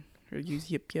know what I mean? Or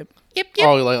use yip, yip.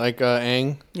 Oh, like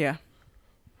Aang. Yeah.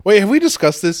 Wait, have we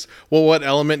discussed this? Well, what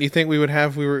element do you think we would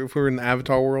have if we were in the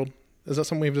Avatar world? Is that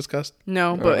something we've discussed?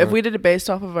 No, but if we did it based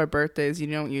off of our birthdays, you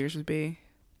know what yours would be?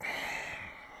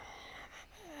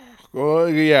 Well,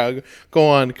 yeah, go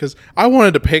on, because I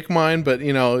wanted to pick mine, but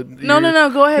No. No.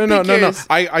 Go ahead. No. Pick yours.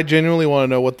 I genuinely want to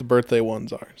know what the birthday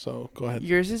ones are. So go ahead.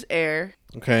 Yours is air.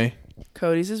 Okay.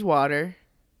 Cody's is water.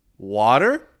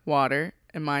 Water? Water.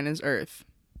 And mine is earth.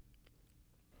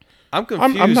 I'm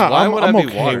confused. I'm not. Why would I'm I be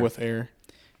okay water? with air.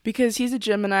 Because he's a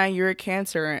Gemini, you're a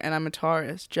Cancer, and I'm a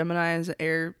Taurus. Gemini is an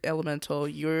air elemental.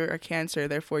 You're a Cancer,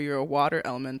 therefore you're a water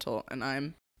elemental, and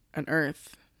I'm an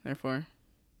Earth, therefore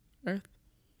Earth.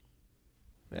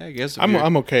 Yeah, I guess if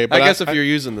I'm okay. But I guess if you're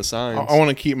using the signs. I want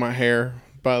to keep my hair.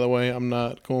 By the way, I'm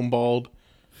not going bald.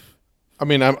 I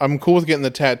mean, I'm cool with getting the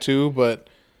tattoo, but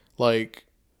like,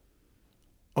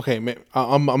 okay,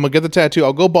 I'm gonna get the tattoo.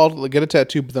 I'll go bald, get a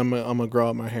tattoo, but then I'm gonna grow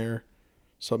out my hair,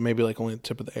 so maybe like only the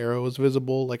tip of the arrow is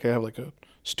visible. Like I have like a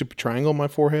stupid triangle on my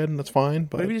forehead, and that's fine.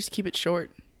 But What if you just keep it short,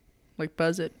 like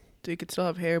buzz it, so you could still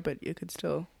have hair, but you could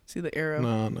still see the arrow.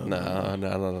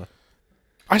 No.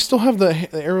 I still have the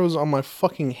arrows on my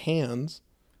fucking hands.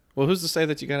 Well, who's to say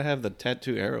that you gotta have the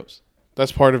tattoo arrows?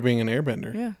 That's part of being an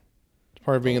airbender. Yeah. It's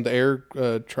part of being in the air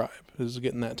tribe is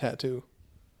getting that tattoo.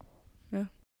 Yeah.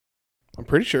 I'm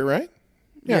pretty sure, right?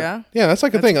 Yeah. Yeah, that's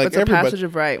like a thing. Like that's a everybody. passage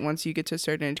of right once you get to a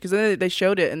certain age. Because then they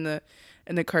showed it in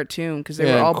the cartoon because they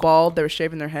Yeah, were all bald, they were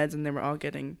shaving their heads, and they were all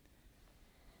getting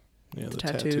Yeah, the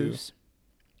tattoos.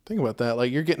 Think about that. Like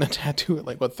you're getting a tattoo at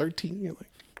like what 13? You're like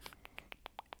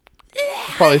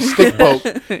probably a stick poke.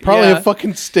 Probably Yeah. a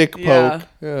fucking stick poke. Yeah.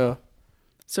 Yeah.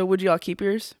 So would you all keep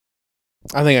yours?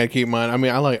 I think I'd keep mine. I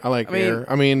mean, I like air.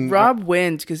 I mean, Rob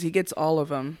wins because he gets all of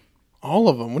them. all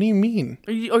of them. What do you mean?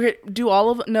 Okay, do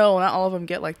all of them? No, not all of them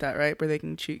get like that, right? Where they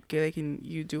can cheat.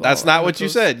 You do. That's all not what you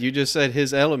elementals. said. You just said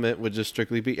his element would just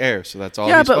strictly be air, so that's all.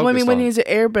 Yeah, he's but I mean, focused when on. he's an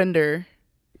airbender,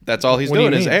 That's all he's What do you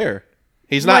doing is mean? air.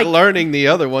 He's not Like- learning the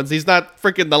other ones. He's not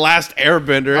freaking the last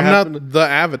airbender. I'm not the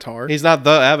Avatar. He's not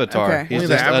the avatar. Okay. He's Only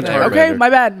the just an Avatar. airbender.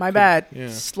 okay, my bad. Yeah.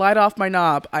 Slide off my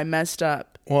knob. I messed up.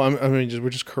 Well, I mean, we're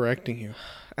just correcting you.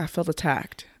 I felt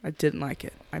attacked. I didn't like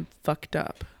it. I'm fucked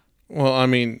up. Well, I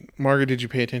mean, Margaret, did you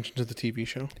pay attention to the TV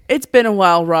show? It's been a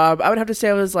while, Rob. I would have to say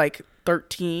I was like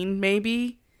 13,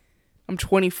 maybe. I'm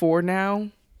 24 now.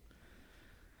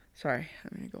 Sorry,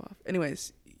 I'm gonna go off.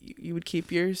 Anyways, you would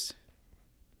keep yours?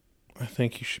 I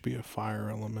think you should be a fire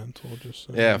elemental. Just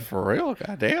saying. Yeah, for real.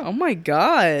 Goddamn. Oh my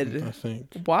god. I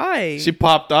think. Why? She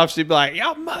popped off. She'd be like,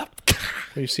 "Yo, mother."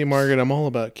 You see, Margaret, I'm all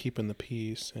about keeping the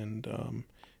peace, and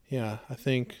yeah, I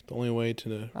think the only way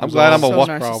to I'm glad I'm a So wa-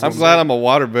 narcissistic. I'm glad I'm a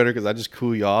water bender because I just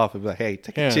cool you off and be like, "Hey,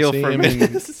 take a chill see, for a I mean,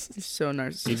 minute." You're so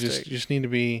narcissistic. you just need to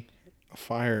be a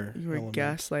fire. You are element.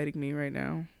 gaslighting me right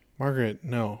now. Margaret,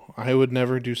 no. I would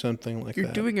never do something like You're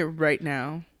that. doing it right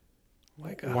now. Oh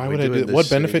my God, why would I do that? What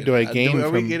benefit do I gain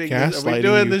from gaslighting Are we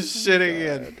doing you? this shit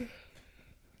again?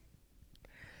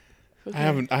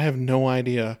 Okay. I have no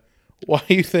idea why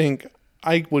you think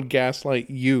I would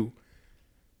gaslight you.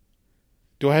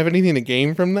 Do I have anything to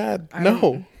gain from that?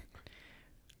 No.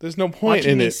 There's no point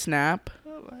Watching in me it. snap.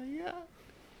 Oh my God.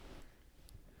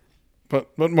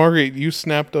 But Margaret, you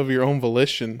snapped of your own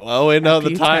volition. Well, we know After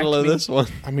the you title attacked of me. this one.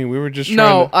 I mean, we were just trying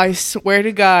No, to... I swear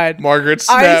to God. Margaret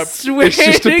I snapped. swear It's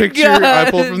just a to picture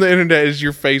I pulled God. from the internet. Is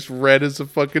your face red as a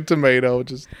fucking tomato?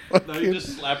 Just No, fucking... you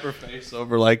just slap her face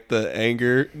over like the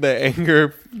anger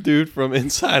dude from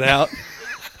Inside Out.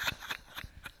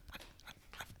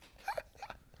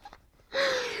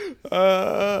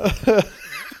 uh,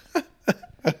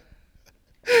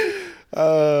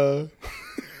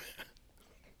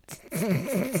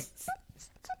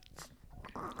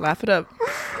 Laugh it up.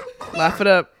 Laugh it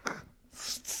up.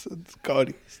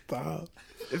 Scotty, stop.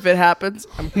 If it happens,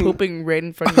 I'm pooping right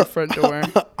in front of your front door.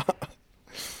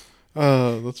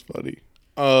 Oh, that's funny.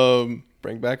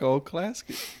 Bring back old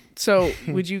classic. So,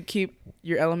 would you keep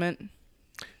your element?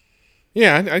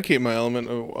 Yeah, I'd keep my element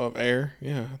of air.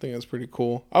 Yeah, I think that's pretty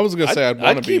cool. I was gonna say I'd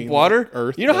want to keep be water.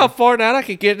 Earth. You know but- how far down I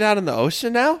could get down in the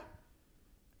ocean now?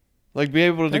 Like be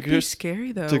able to That'd be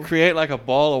scary, though. to create like a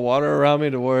ball of water around me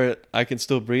to where I can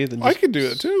still breathe and I just, could do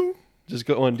that too. just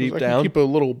going deep I can down. keep a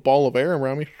little ball of air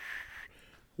around me.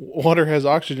 Water has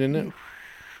oxygen in it.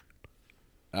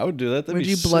 I would do that. That'd Would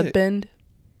be you sick. bloodbend?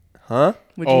 Huh?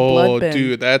 Would you Oh, bloodbend?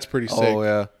 dude, that's pretty sick. Oh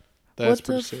yeah, That's What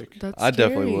pretty the sick. That's I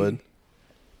definitely scary. would.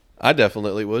 I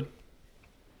definitely would.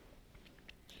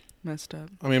 Messed up.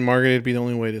 I mean, Margaret, it'd be the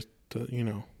only way to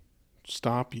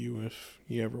stop you if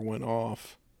you ever went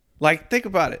off. Like think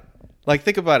about it. Like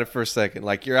think about it for a second.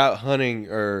 Like you're out hunting,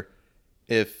 or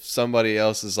if somebody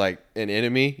else is like an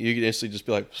enemy, you can instantly just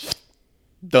be like,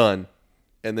 done,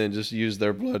 and then just use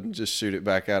their blood and just shoot it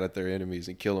back out at their enemies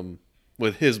and kill them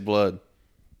with his blood.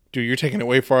 Dude, you're taking it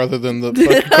way farther than the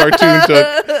fucking cartoon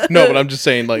took. No, but I'm just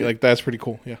saying, like that's pretty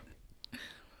cool. Yeah.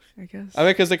 I guess. I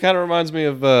mean, because it kind of reminds me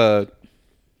of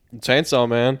Chainsaw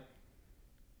Man.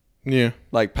 Yeah.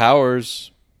 Like power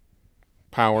of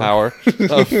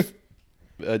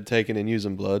taking and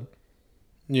using blood.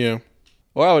 Yeah.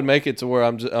 Or I would make it to where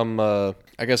I'm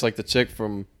I guess like the chick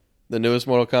from the newest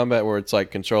Mortal Kombat, where it's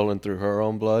like controlling through her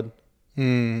own blood,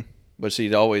 but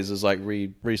she always is like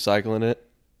recycling it.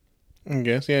 I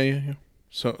guess. Yeah.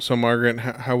 So Margaret,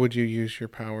 how would you use your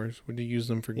powers? Would you use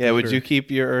them for? Yeah, good would or- you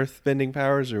keep your earth bending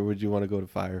powers, or would you want to go to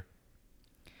fire?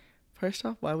 First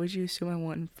off, why would you assume I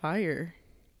want fire?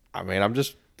 I mean,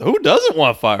 who doesn't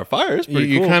want fire? Fire is pretty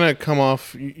You cool. kind of come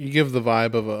off. You give the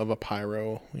vibe of a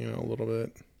pyro. A little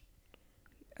bit.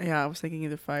 Yeah, I was thinking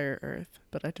either fire or earth,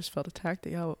 but I just felt attacked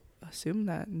that y'all assumed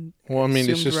that. And Well, I mean,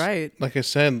 it's assumed just right. like I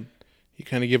said. You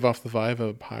kind of give off the vibe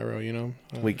of pyro.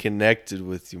 We connected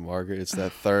with you, Margaret. It's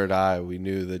that third eye. We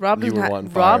knew that Rob you doesn't were ha- wanting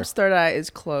fire. Rob's third eye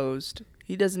is closed.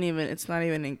 He doesn't even. It's not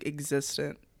even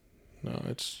existent. No,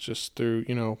 it's just through.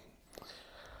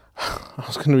 I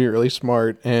was gonna be really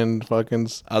smart and fucking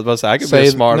I was about to say I could be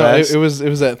a smart ass. It was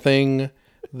that thing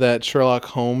that Sherlock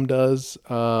Holmes does.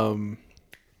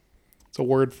 It's a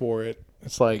word for it.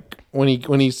 It's like when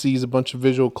he sees a bunch of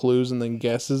visual clues and then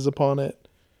guesses upon it.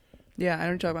 Yeah, I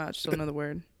don't talk about. I just don't know the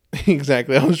word.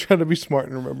 Exactly. I was trying to be smart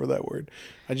and remember that word.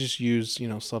 I just use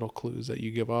subtle clues that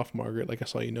you give off, Margaret. Like I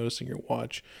saw you noticing your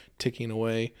watch ticking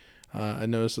away. I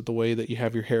noticed that the way that you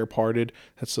have your hair parted,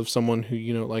 that's of someone who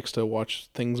likes to watch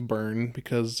things burn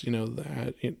because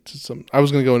that it's some. I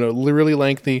was going to go into a really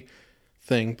lengthy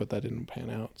thing, but that didn't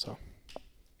pan out. So,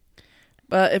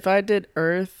 But if I did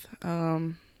earth, I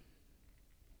don't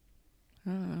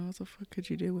know what the fuck could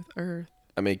you do with earth?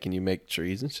 I mean, can you make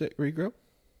trees and shit regrow?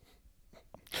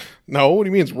 no, what do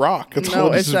you mean it's rock? It's all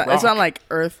No, just it's not. rock. It's not like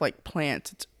earth like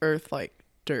plants. It's earth like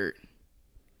dirt.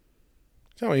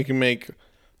 So you can make a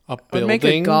I'd building. make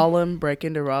a golem break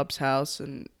into Rob's house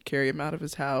and carry him out of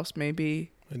his house.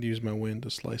 Maybe. I'd use my wind to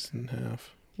slice it in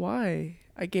half. Why?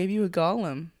 I gave you a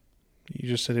golem You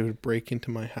just said it would break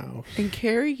into my house. and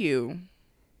carry you.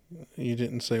 You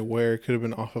didn't say where. It could have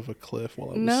been off of a cliff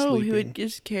while I was No, sleeping. he would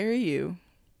just carry you.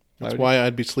 That's why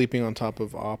I'd be sleeping on top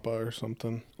of Appa or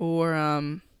something. Or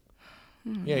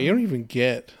Yeah, you don't even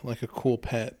get like a cool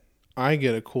pet. I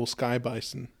get a cool sky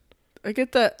bison. I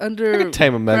get that under. I could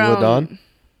tame a megalodon.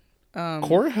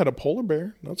 Cora had a polar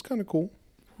bear. That's kind of cool.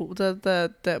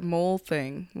 That mole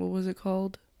thing. What was it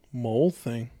called? Mole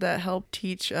thing. That helped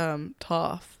teach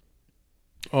Toph.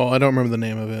 Oh, I don't remember the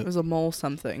name of It it. was a mole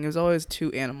something. It was always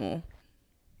two animal.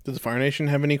 Does the Fire Nation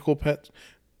have any cool pets?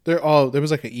 There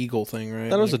was like an eagle thing, right?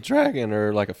 That was a dragon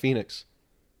or like a phoenix.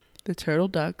 The turtle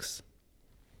ducks.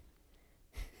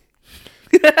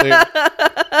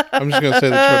 I'm just gonna say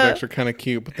the turtle ducks are kind of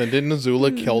cute, but then didn't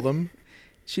Azula kill them?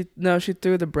 She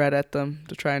threw the bread at them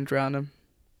to try and drown them.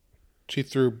 She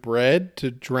threw bread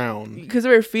to drown. Because they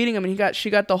were feeding him, and she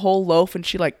got the whole loaf, and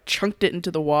she like chunked it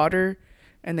into the water,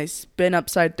 and they spin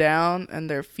upside down, and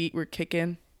their feet were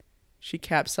kicking. She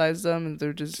capsized them, and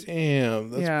they're just...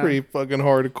 Damn, that's pretty fucking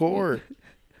hardcore.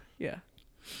 Yeah.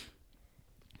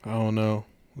 I don't know.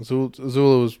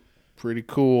 Azula was pretty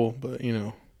cool, but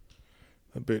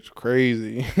that bitch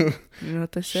crazy. You know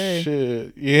what they say.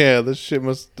 Shit. Yeah, this shit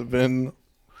must have been...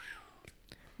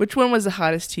 Which one was the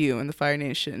hottest to you in the Fire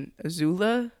Nation?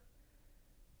 Azula?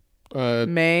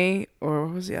 May? Or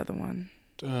what was the other one?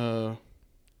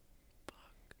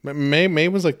 May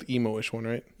was like the emo-ish one,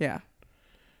 right? Yeah.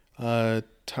 Kai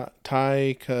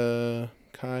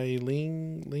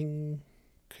Ling,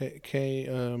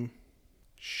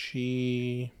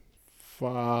 she,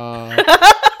 fa,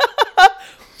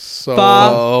 so,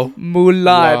 Fa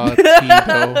Mulan.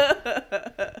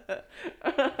 That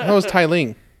was Tai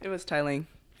Ling. It was Tai Ling.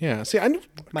 Yeah, see, I knew,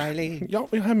 Miley. y'all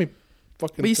had me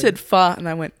fucking... But you said Fa, and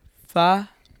I went, Fa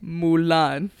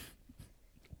Mulan.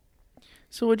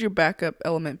 So what would your backup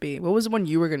element be? What was the one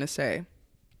you were going to say?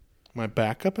 My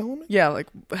backup element? Yeah, like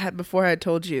before I had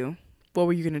told you, what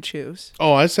were you going to choose?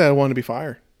 Oh, I said I wanted to be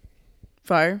fire.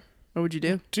 Fire? What would you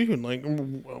do? Dude, like,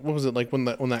 what was it, like when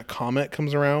that comet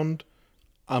comes around,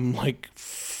 I'm like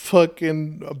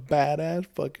fucking a badass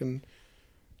fucking,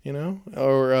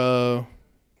 or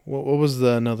what was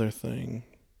another thing?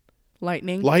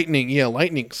 Lightning? Yeah,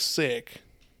 lightning's sick.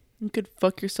 You could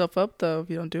fuck yourself up, though, if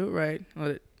you don't do it right.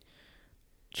 Let it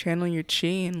channel your chi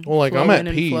and well, like, flow I'm at in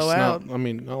and peace. flow out.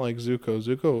 Not like Zuko.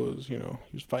 Zuko was, he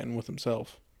was fighting with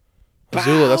himself.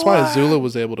 Azula, that's why Azula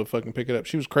was able to fucking pick it up.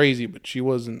 She was crazy, but she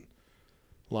wasn't,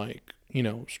 like,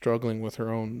 struggling with her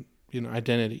own,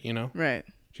 identity, Right.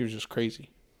 She was just crazy.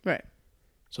 Right.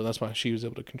 So that's why she was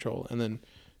able to control it. And then,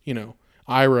 Uncle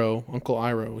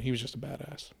Iroh, he was just a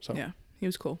badass. So Yeah, he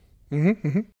was cool.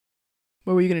 Mm-hmm.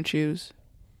 What were you going to choose?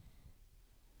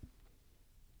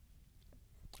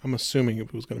 I'm assuming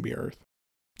it was going to be Earth.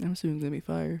 I'm assuming it's going to be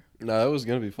fire. No, it was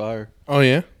gonna be fire. Oh,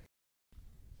 yeah?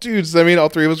 Dude, does that mean all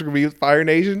three of us are going to be Fire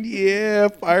Nation? Yeah,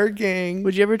 Fire Gang.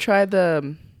 Would you ever try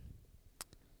those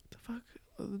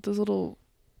little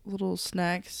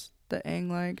snacks that Aang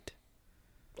liked?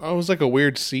 Oh, it was like a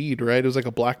weird seed, right? It was like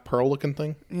a black pearl looking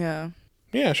thing. Yeah.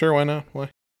 Yeah, sure. Why not? Why?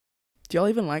 Do y'all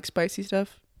even like spicy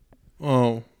stuff?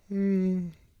 Oh,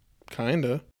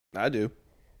 kinda. I do.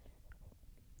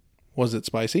 Was it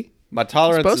spicy? My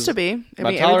tolerance It's supposed to be.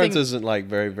 My tolerance isn't like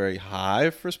very, very high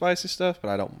for spicy stuff, but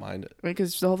I don't mind it.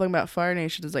 Because the whole thing about Fire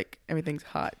Nation is like everything's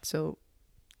hot, so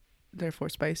therefore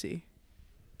spicy.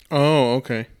 Oh,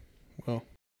 okay. Well,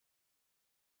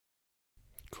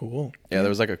 cool. Yeah, there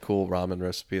was like a cool ramen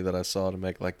recipe that I saw to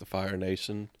make like the Fire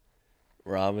Nation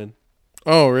ramen.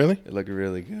 Oh, really? It looked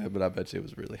really good, but I bet you it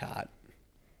was really hot.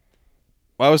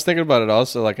 Well, I was thinking about it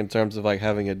also, like in terms of like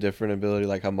having a different ability,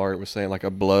 like how Margaret was saying, like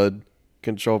a blood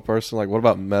control person. Like, what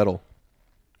about metal?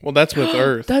 Well, that's with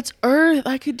Earth. That's Earth.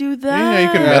 I could do that. Yeah, you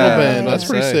can metal bend. Yeah, That's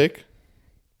pretty say. sick.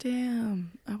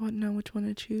 Damn. I wouldn't know which one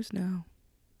to choose now.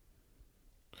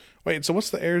 Wait, so what's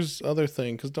the air's other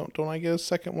thing? Because don't I get a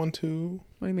second one too?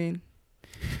 What do you mean?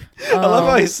 I love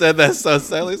how he said that so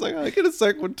sadly. He's like, I get a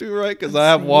second one too, right? Because I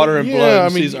have water and Yeah, blood, and I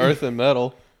mean- she's earth and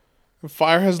metal.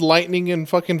 Fire has lightning and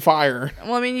fucking fire.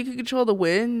 Well, I mean, you can control the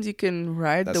winds. You can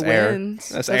ride That's the air. winds.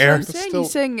 That's what air. I'm saying. Still-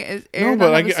 He's saying air. No,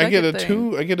 but I not have get a second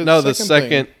two. thing. I get a No, the second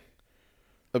second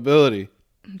ability.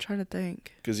 I'm trying to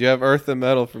think. Because you have earth and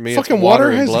metal. For me, Fucking it's water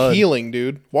and has blood. healing,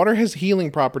 dude. Water has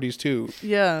healing properties too.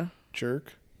 Yeah.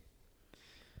 Jerk.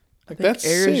 I Like, think that's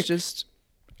air sick. is just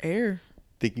air.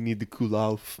 Think you need to cool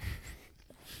off.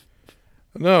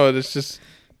 No, it's just.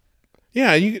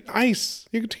 Yeah, ice.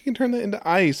 You can turn that into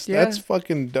ice. Yeah. That's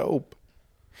fucking dope.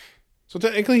 So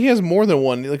technically, he has more than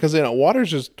one because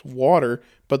water's just water,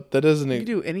 but that doesn't. You can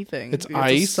do anything. It's a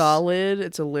ice. solid.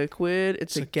 It's a liquid.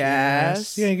 It's a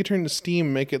gas. Yeah, you can turn to steam,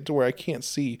 and make it to where I can't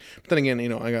see. But then again,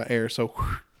 I got air, so.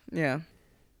 Yeah.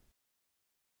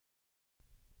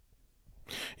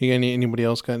 You got anybody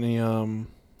else got any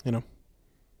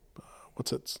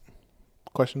what's it?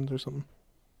 Questions or something?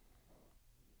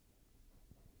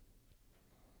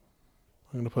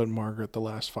 I'm gonna put Margaret the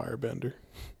Last Firebender.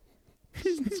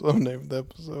 That's what I'm naming the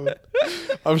episode.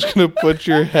 I'm just gonna put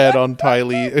your head on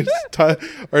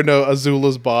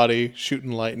Azula's body,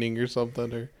 shooting lightning or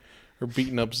something, or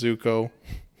beating up Zuko.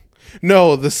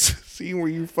 No, the scene where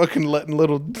you fucking letting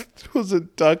little was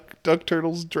it duck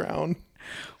turtles drown?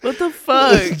 What the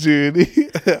fuck, You dude?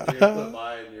 have the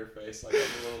eye in your face like a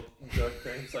little duck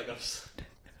thing. It's like a...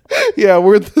 Yeah,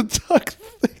 we're the duck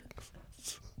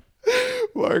things.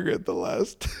 Margaret, the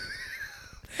last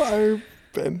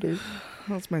firebender.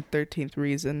 That's my 13th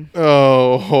reason.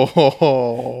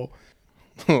 Oh,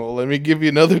 let me give you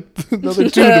another 2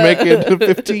 to make it to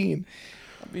 15.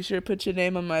 Be sure to put your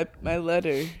name on my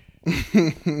letter.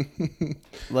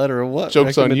 Letter of what?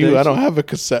 Joke's on you. I don't have a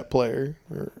cassette player.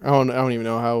 I don't even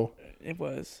know how. It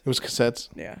was cassettes.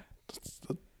 Yeah.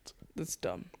 That's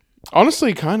dumb.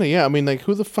 Honestly, kind of, yeah. I mean, like,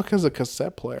 who the fuck has a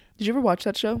cassette player? Did you ever watch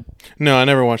that show? No, I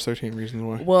never watched 13 Reasons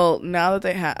Why. Well, now that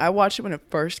they have, I watched it when it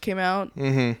first came out.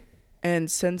 Mm-hmm.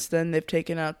 And since then, they've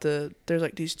taken out there's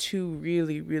like these 2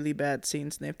 really, really bad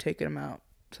scenes, and they've taken them out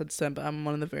since then. But I'm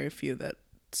one of the very few that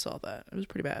saw that. It was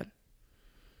pretty bad.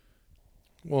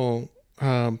 Well,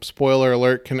 spoiler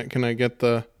alert, can I get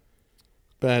the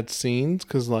bad scenes?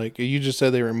 Because, like, you just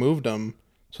said they removed them.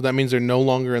 So that means they're no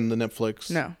longer in the Netflix.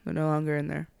 No, they're no longer in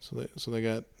there. So they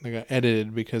got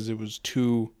edited because it was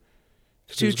too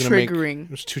triggering.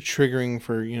 It was too triggering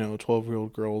for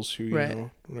 12-year-old girls who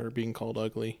Right. are being called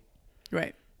ugly.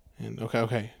 Right. And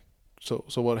okay. So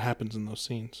what happens in those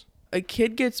scenes? A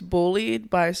kid gets bullied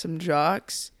by some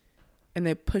jocks, and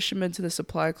they push him into the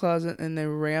supply closet, and they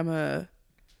ram a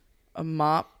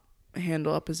mop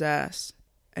handle up his ass,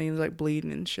 and he was like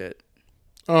bleeding and shit.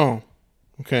 Oh,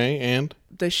 okay. And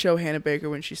they show Hannah Baker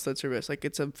when she slits her wrist. Like,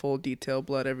 it's a full detail,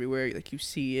 blood everywhere. Like, you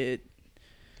see it.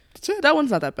 That's it. That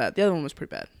one's not that bad. The other one was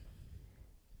pretty bad.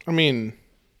 I mean,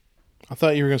 I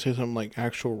thought you were gonna say something like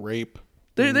actual rape.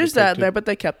 There's that there, but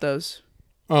they kept those.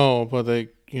 Oh, but they,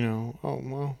 oh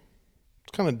well,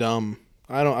 it's kind of dumb.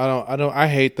 I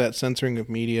hate that censoring of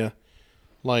media.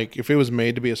 Like, if it was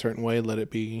made to be a certain way, let it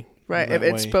be. Right. If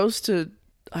it's supposed to.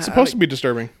 It's supposed to be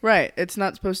disturbing. Right. It's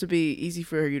not supposed to be easy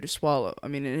for you to swallow. I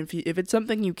mean, and if it's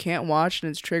something you can't watch and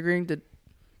it's triggering,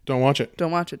 don't watch it.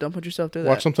 Don't watch it. Don't put yourself through that.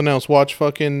 Watch something else. Watch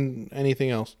fucking anything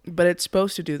else. But it's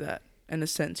supposed to do that, in a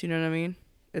sense. You know what I mean?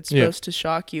 It's supposed to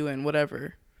shock you and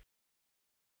whatever.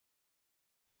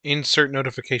 Insert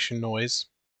notification noise.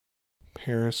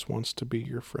 Paris wants to be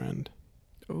your friend.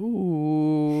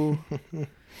 Ooh.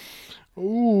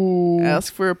 Ooh.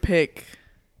 Ask for a pic.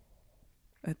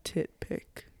 A tit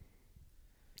pic.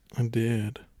 I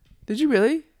did. Did you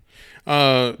really?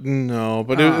 No,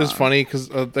 but it was funny because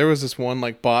there was this one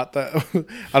like bot that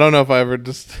I don't know if I ever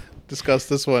discussed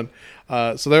this one.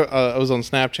 So there, I was on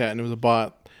Snapchat and it was a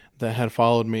bot that had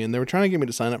followed me and they were trying to get me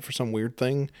to sign up for some weird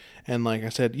thing. And like I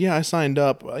said, yeah, I signed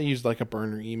up. I used like a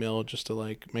burner email just to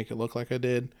like make it look like I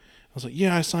did. I was like,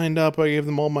 yeah, I signed up. I gave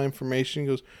them all my information. He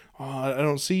goes, oh, I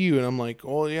don't see you. And I'm like,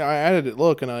 oh yeah, I added it.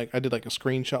 Look. And I did like a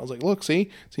screenshot. I was like, look, see,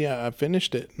 yeah, I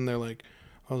finished it. And they're like,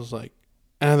 and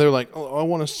they're like, oh, I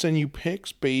want to send you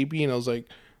pics, baby. And I was like,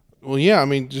 well, yeah, I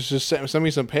mean, just send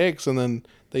me some pics. And then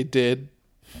they did.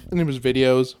 And it was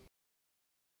videos.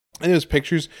 And it was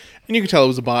pictures. And you could tell it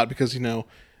was a bot because,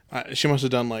 she must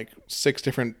have done like 6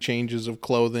 different changes of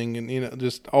clothing and,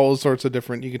 just all sorts of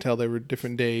different. You could tell they were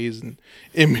different days and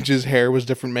images, hair was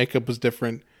different, makeup was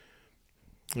different.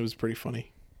 It was pretty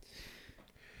funny.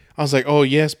 I was like, oh,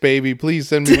 yes, baby, please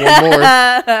send me one more.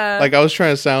 Like, I was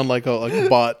trying to sound like a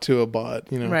bot to a bot,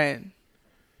 Right.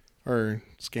 Or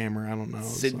scammer, I don't know.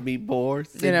 Send me more.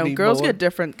 Girls get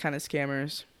different kind of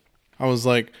scammers. I was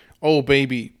like, oh,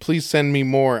 baby, please send me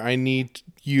more. I need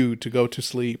you to go to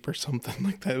sleep or something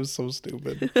like that. It was so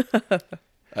stupid.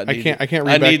 I can't read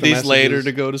I back need the these messages. later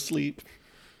to go to sleep.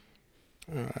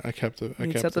 I kept it.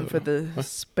 You set them for the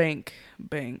spank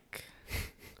bank.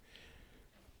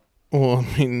 Well,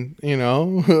 I mean, I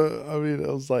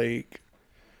was like,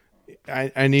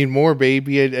 I need more,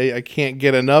 baby. I can't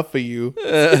get enough of you.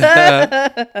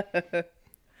 It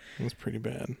was pretty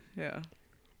bad. Yeah.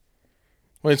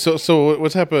 Wait, so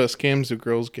what type of scams do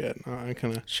girls get? I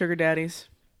kind of sugar daddies.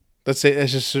 That's it.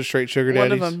 It's just straight sugar daddies.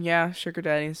 One of them, yeah, sugar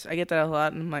daddies. I get that a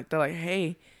lot, and they're like,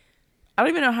 hey, I don't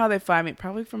even know how they find me.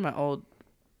 Probably from my old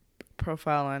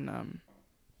profile on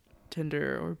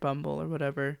Tinder or Bumble or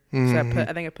whatever. Mm-hmm.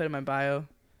 I think I put in my bio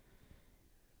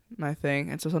my thing,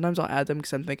 and so sometimes I'll add them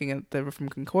because I'm thinking that they were from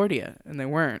Concordia, and they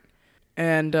weren't.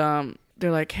 And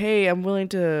they're like, hey, I'm willing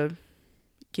to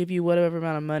give you whatever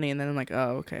amount of money, and then I'm like,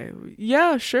 oh, okay,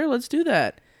 yeah, sure, let's do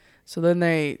that. So then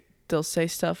they'll say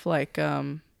stuff like,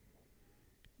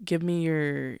 give me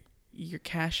your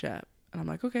Cash App, and I'm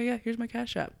like, okay, yeah, here's my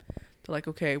Cash App. They're like,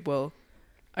 okay, well,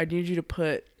 I need you to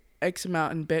put X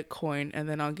amount in Bitcoin, and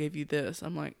then I'll give you this.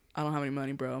 I'm like, I don't have any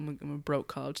money, bro. I'm a broke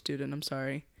college student. I'm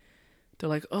sorry. They're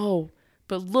like, oh,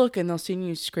 but look, and they'll send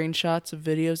you screenshots of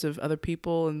videos of other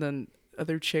people and then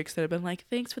other chicks that have been like,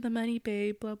 thanks for the money,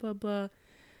 babe, blah, blah, blah.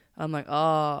 I'm like,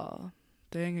 oh,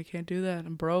 dang, I can't do that.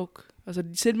 I'm broke. I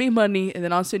said, send me money, and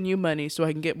then I'll send you money so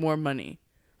I can get more money.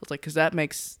 I was like, because that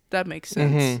makes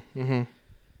sense. And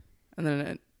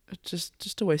then it's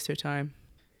just a waste of your time.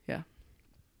 Yeah.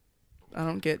 I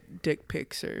don't get dick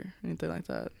pics or anything like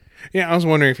that. Yeah, I was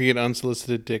wondering if you get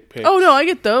unsolicited dick pics. Oh, no, I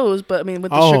get those, but I mean,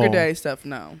 with the sugar daddy stuff,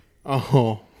 no.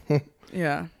 Oh.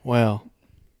 Yeah. Well.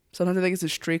 Sometimes I think it's a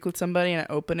streak with somebody and I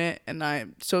open it and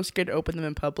I'm so scared to open them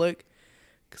in public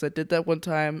because I did that one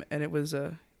time and it was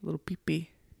a little pee-pee.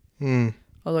 I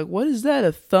was like, what is that,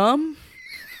 a thumb?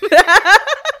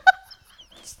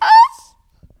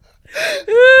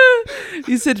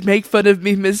 You said, make fun of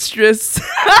me, mistress.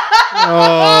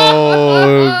 I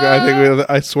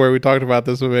swear we talked about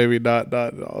this, but maybe not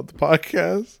on the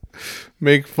podcast.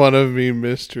 Make fun of me,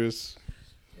 mistress.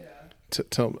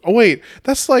 Tell me. Oh wait,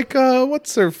 that's like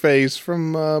what's her face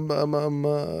from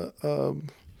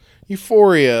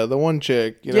Euphoria, the one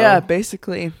chick. You know? Yeah,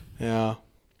 basically. Yeah.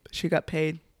 She got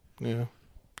paid. Yeah.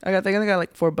 I got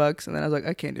like $4, and then I was like,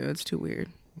 I can't do it. It's too weird.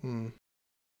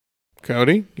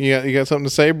 Cody, you got something to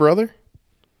say, brother?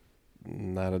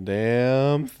 Not a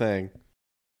damn thing.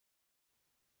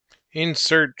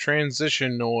 Insert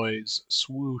transition noise.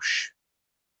 Swoosh.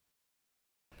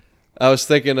 I was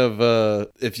thinking of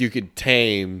if you could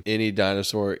tame any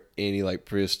dinosaur, any like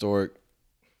prehistoric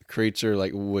creature,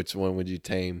 like which one would you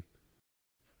tame?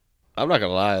 I'm not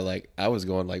gonna lie, like I was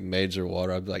going like major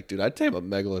water. I'd be like, dude, I'd tame a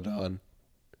megalodon.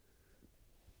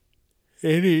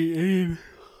 Any.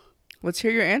 Let's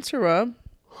hear your answer, Rob.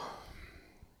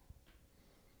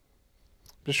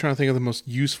 Just trying to think of the most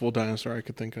useful dinosaur I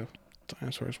could think of.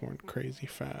 Dinosaurs weren't crazy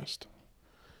fast.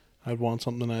 I'd want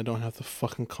something I don't have to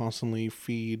fucking constantly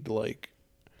feed like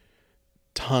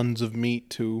tons of meat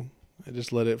to. I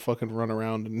just let it fucking run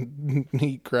around and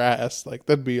eat grass. Like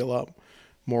that'd be a lot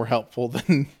more helpful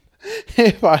than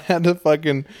if I had to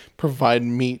fucking provide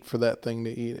meat for that thing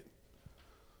to eat it.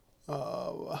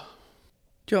 Do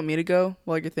you want me to go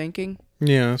while you're thinking?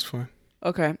 Yeah, that's fine.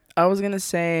 Okay. I was going to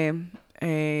say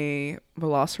a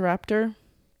velociraptor.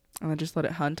 And I just let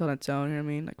it hunt on its own, you know what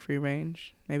I mean? Like free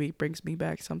range. Maybe it brings me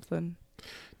back something.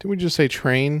 Did we just say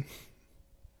train?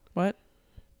 What?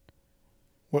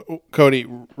 What Cody,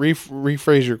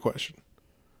 rephrase your question.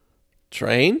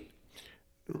 Train?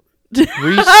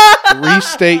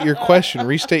 Restate your question.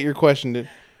 Restate your question.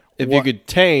 If you could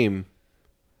tame.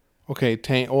 Okay,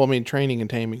 well, I mean, training and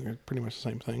taming are pretty much the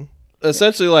same thing.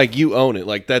 Essentially, like, you own it.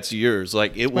 Like, that's yours.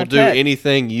 Like, it will do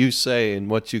anything you say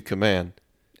and what you command.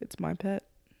 It's my pet.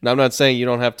 Now, I'm not saying you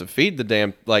don't have to feed the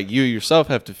damn... Like, you yourself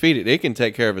have to feed it. It can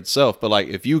take care of itself. But, like,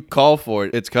 if you call for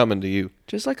it, it's coming to you.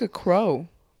 Just like a crow.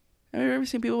 Have you ever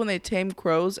seen people when they tame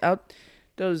crows out?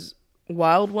 Those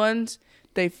wild ones,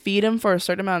 they feed them for a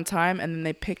certain amount of time, and then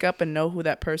they pick up and know who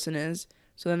that person is.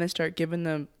 So then they start giving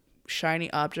them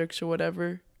shiny objects or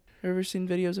whatever. Have you ever seen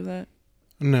videos of that?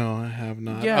 No, I have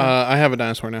not. Yeah. I have a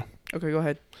dinosaur now. Okay, go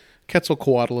ahead.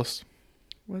 Quetzalcoatlus.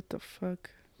 What the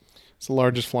fuck? It's the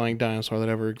largest flying dinosaur that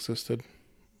ever existed.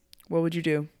 What would you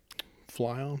do?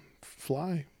 Fly.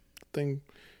 Thing.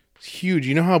 It's huge.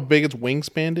 You know how big its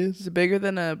wingspan is? Is it bigger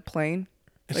than a plane?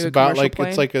 It's about like plane?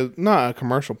 It's like not a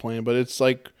commercial plane, but it's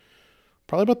like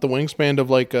probably about the wingspan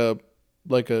of like a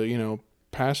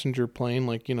passenger plane,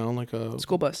 like a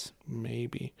school bus.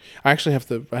 Maybe. I'd have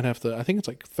to I think it's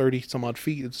like 30 some odd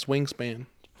feet. It's wingspan.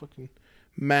 It's a fucking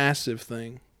massive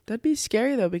thing. That'd be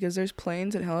scary though, because there's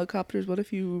planes and helicopters. What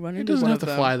if you run into one of them? It doesn't have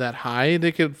to fly that high.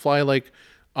 They could fly like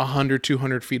 100,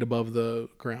 200 feet above the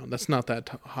ground. That's not that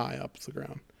high up the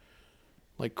ground.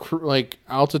 Like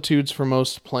altitudes for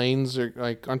most planes are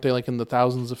like, aren't they like in the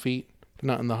thousands of feet? They're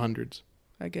not in the hundreds.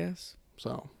 I guess.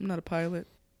 So I'm not a pilot.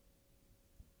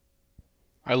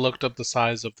 I looked up the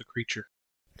size of the creature.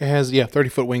 It has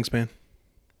 30-foot wingspan.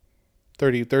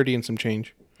 30 and some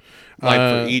change. Like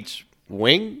for each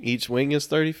wing? Each wing is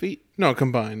 30 feet? No,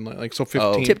 combined. Like so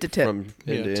 15. Tip to tip. From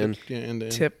end to end. End to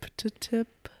end. Tip to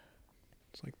tip.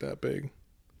 It's like that big.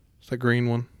 It's the green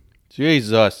one.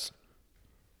 Jesus.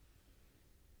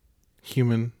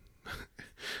 Human.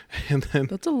 And then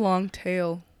that's a long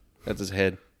tail. That's his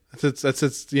head. That's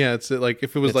its it's like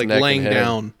if it was It's like laying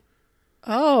down.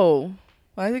 Oh.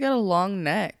 Why has it got a long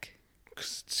neck?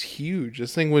 'Cause it's huge.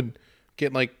 This thing would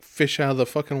get like fish out of the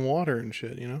fucking water and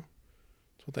shit, you know?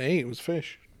 That's what they ate, was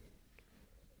fish.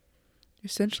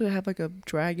 Essentially I have like a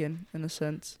dragon in a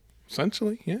sense.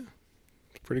 Essentially, yeah.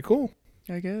 It's pretty cool.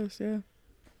 I guess, yeah.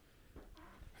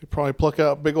 You'd probably pluck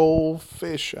out big old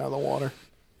fish out of the water.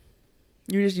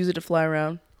 You just use it to fly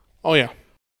around? Oh, yeah.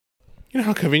 You know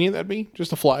how convenient that'd be, just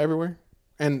to fly everywhere,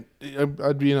 and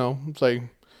I'd it's like,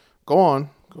 go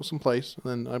someplace,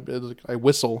 and then I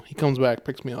whistle. He comes back,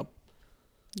 picks me up.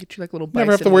 Get you like little.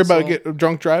 Never have to worry about get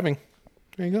drunk driving.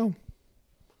 There you go.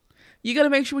 You gotta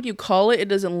make sure when you call it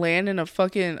doesn't land in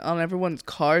on everyone's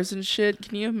cars and shit.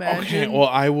 Can you imagine? Okay, well,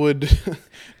 I would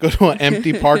go to an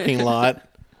empty parking lot,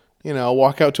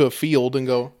 walk out to a field and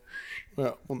go,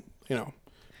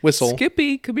 whistle.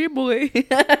 Skippy, come here, boy.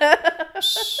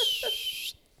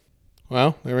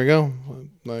 Well, there we go.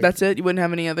 That's it? You wouldn't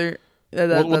have any other...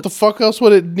 what the fuck else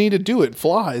would it need to do? It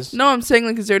flies. No, I'm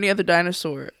saying, is there any other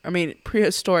dinosaur? I mean,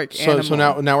 prehistoric animal. So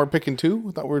now we're picking two?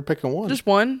 I thought we were picking one. Just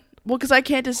one? Well, because I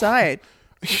can't decide.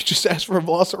 You just asked for a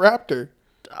velociraptor.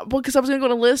 Well, because I was going to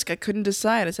go to Lisk. I couldn't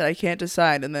decide. I said, I can't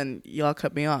decide. And then y'all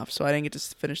cut me off. So I didn't get to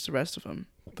finish the rest of them.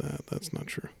 That's not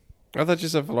true. I thought you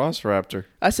said velociraptor.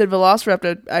 I said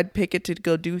velociraptor. I'd pick it to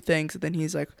go do things. And then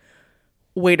he's like,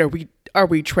 wait, are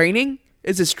we training?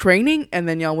 Is this training? And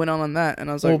then y'all went on that. And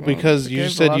I was like, because you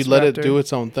said you'd let it do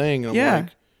its own thing. And yeah. I'm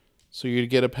like, so you'd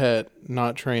get a pet,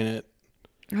 not train it.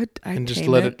 And just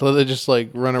let it just like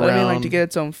run around. I mean, like to get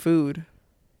its own food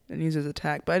and use its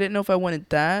attack. But I didn't know if I wanted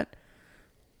that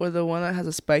or the one that has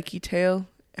a spiky tail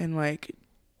and like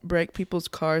break people's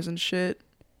cars and shit.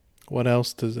 What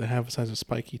else does it have besides a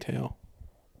spiky tail?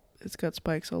 It's got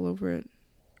spikes all over it.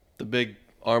 The big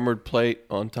armored plate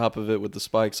on top of it with the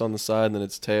spikes on the side, and then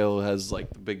its tail has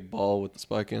like the big ball with the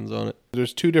spike ends on it.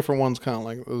 There's two different ones kind of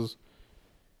like those.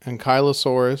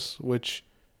 Ankylosaurus, which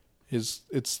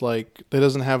it's like it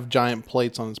doesn't have giant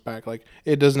plates on its back. Like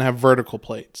it doesn't have vertical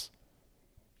plates.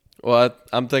 Well,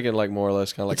 I'm thinking like more or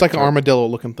less kind of like it's like an armadillo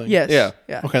looking thing. Yes.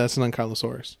 Yeah. Okay, that's an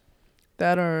Ankylosaurus.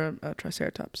 That or a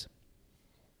Triceratops.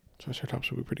 Triceratops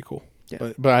would be pretty cool.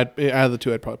 Yeah. But out of the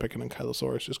two, I'd probably pick an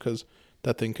Ankylosaurus just because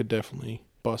that thing could definitely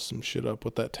bust some shit up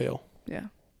with that tail. Yeah.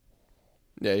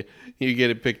 Yeah, you get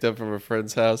it picked up from a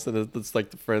friend's house, and it's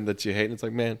like the friend that you hate, and it's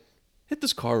like, man, hit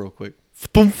this car real quick.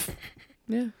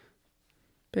 Yeah.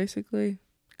 Basically,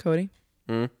 Cody.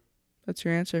 That's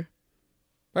your answer.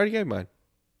 I already gave mine.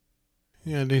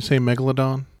 Yeah, did you say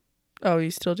Megalodon? Oh, you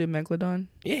still do Megalodon?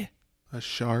 Yeah. A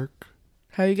shark?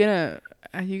 How you gonna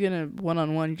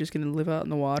one-on-one? You just gonna live out in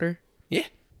the water? Yeah.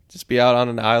 Just be out on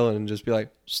an island and just be like,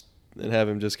 and have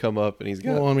him just come up, and he's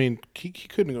got. Well, I mean, he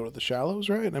couldn't go to the shallows,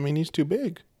 right? I mean, he's too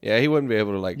big. Yeah, he wouldn't be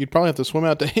able to like. You'd probably have to swim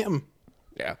out to him.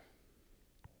 Yeah.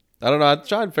 I don't know. I'd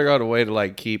try and figure out a way to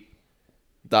like keep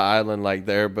the island like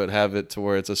there, but have it to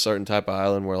where it's a certain type of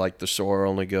island where like the shore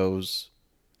only goes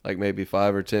like maybe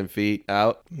 5 or 10 feet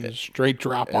out. Straight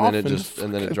drop and off.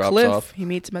 And then it drops cliff. off. He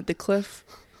meets him at the cliff,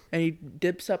 and he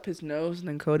dips up his nose, and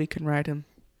then Cody can ride him.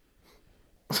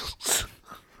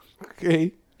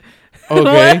 Okay.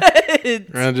 Okay.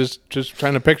 I'm just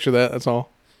trying to picture that. That's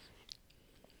all.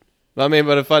 I mean,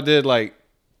 but if I did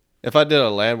a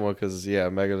land one, because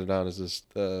Megalodon is just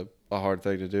a hard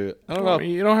thing to do. I don't know.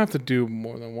 You don't have to do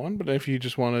more than one, but if you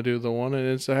just want to do the one and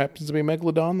it happens to be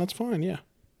Megalodon, that's fine. Yeah.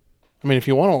 I mean, if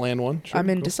you want to land one, sure. I'm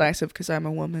indecisive because I'm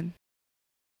a woman.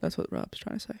 That's what Rob's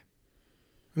trying to say.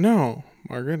 No,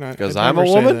 Margaret. Because I'm a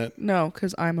woman? No,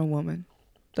 because I'm a woman.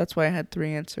 That's why I had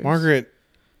 3 answers. Margaret,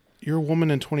 you're a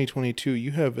woman in 2022.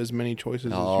 You have as many choices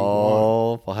as you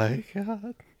Oh, want. my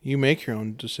God. You make your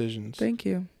own decisions. Thank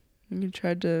you. You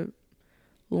tried to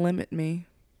limit me.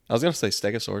 I was going to say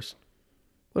Stegosaurus.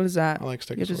 What is that? I like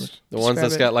Stegosaurus. The ones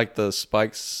that's got like the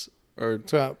spikes.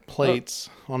 It's got plates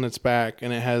on its back,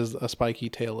 and it has a spiky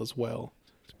tail as well.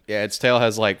 Yeah, its tail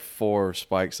has like 4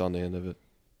 spikes on the end of it.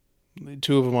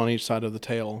 2 of them on each side of the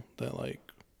tail that like...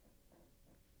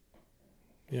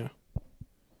 Yeah.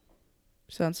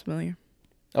 Sounds familiar.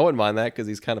 I wouldn't mind that because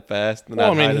he's kind of fast. And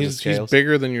well, I mean, he's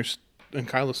bigger than your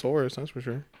Ankylosaurus, that's for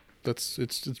sure. It's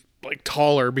like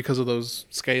taller because of those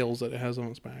scales that it has on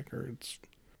its back, or it's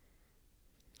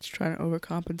trying to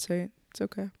overcompensate. It's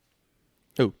okay.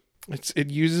 Who? It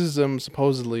uses them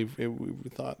supposedly. We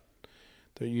thought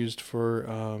they're used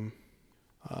for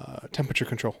temperature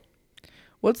control.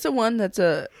 What's the one that's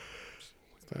a?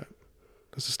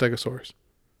 That's a Stegosaurus.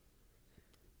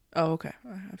 Oh, okay.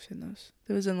 I've seen those.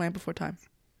 It was in Land Before Time.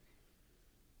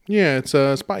 Yeah, it's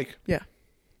a spike. Yeah.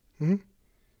 Mm-hmm.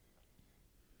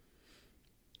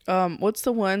 What's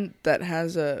the one that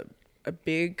has a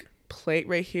big plate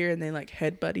right here and they like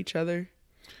headbutt each other?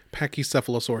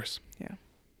 Pachycephalosaurus. Yeah.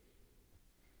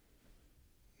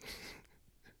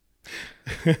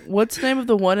 What's the name of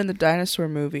the one in the dinosaur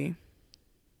movie?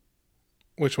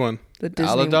 Which one? The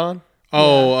Disney. Alodon?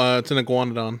 Oh, it's an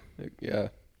iguanodon. Yeah.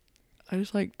 I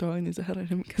just like throwing these ahead of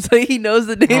him because he knows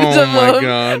the names of them. Oh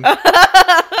my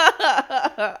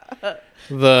god.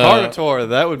 The Carnotaur,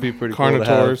 that would be pretty cool to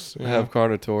Carnotaurs, have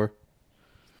Carnotaur.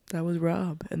 That was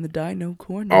Rob and the Dino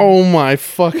Corner. Oh my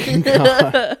fucking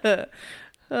god.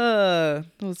 That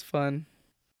was fun.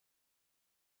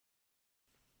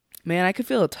 Man, I could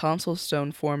feel a tonsil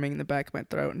stone forming in the back of my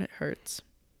throat and it hurts.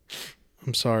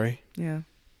 I'm sorry. Yeah.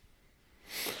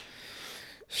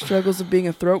 Struggles of being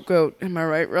a throat goat. Am I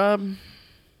right, Rob?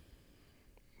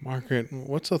 Margaret,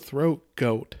 what's a throat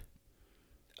goat?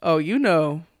 Oh, you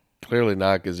know. Clearly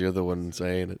not, because you're the one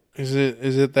saying it. Is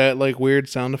it that like weird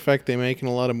sound effect they make in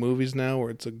a lot of movies now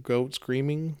where it's a goat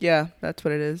screaming? Yeah, that's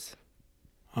what it is.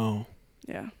 Oh.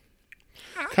 Yeah.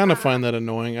 Kind of find that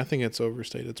annoying. I think it's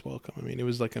overstayed its welcome. I mean, it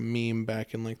was like a meme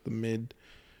back in like the mid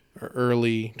or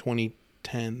early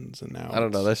 2010s, and now I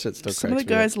don't know. That shit still cracks me Some of the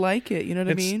guys like it. You know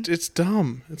what I mean? It's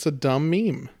dumb. It's a dumb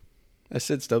meme. That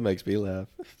shit still makes me laugh.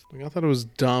 Like I thought it was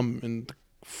dumb and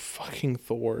fucking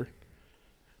Thor.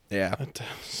 Yeah. That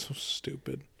was so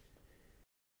stupid.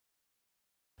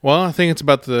 Well, I think it's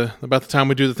about the time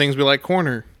we do the things we like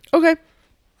corner. Okay.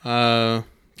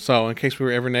 So in case we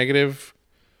were ever negative,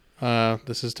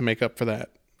 this is to make up for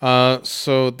that.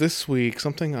 So this week,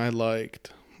 something I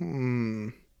liked.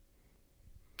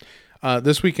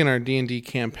 This week in our D&D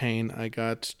campaign, I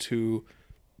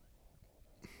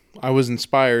was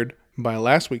inspired by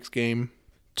last week's game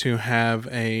to have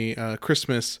a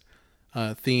Christmas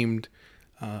themed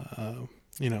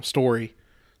story.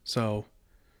 So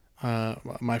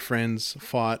my friends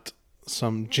fought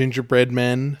some gingerbread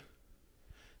men,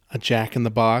 a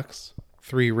Jack-in-the-Box,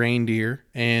 3 reindeer,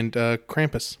 and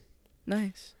Krampus.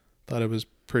 Nice. Thought it was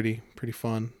pretty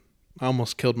fun. I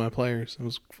almost killed my players. It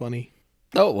was funny.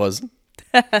 No, it wasn't.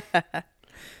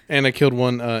 And I killed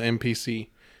one NPC.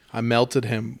 I melted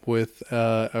him with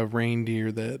a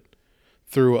reindeer that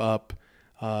threw up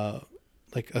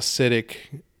like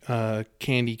acidic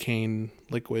candy cane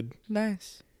liquid.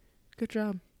 Nice. Good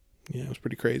job. Yeah, it was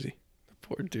pretty crazy.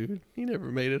 Poor dude. He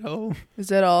never made it home. Is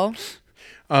that all?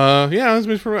 Yeah,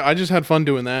 I just had fun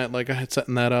doing that. Like I had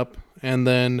setting that up, and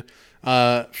then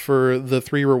for the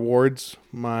 3 rewards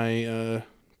my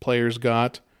players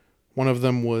got, one of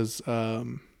them was a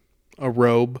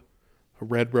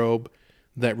red robe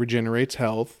that regenerates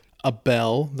health, a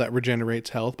bell that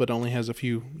regenerates health but only has a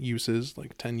few uses,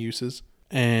 like 10 uses,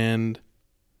 and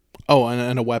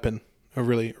a weapon, a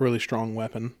really strong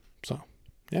weapon. So,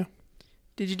 yeah.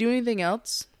 Did you do anything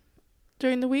else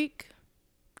during the week?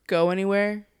 Go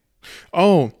anywhere?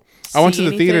 Oh, I went to the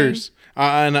anything? theaters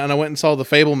and I went and saw The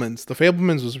Fabelmans. The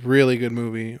Fabelmans was a really good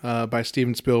movie by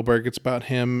Steven Spielberg. It's about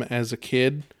him as a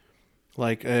kid,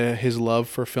 like his love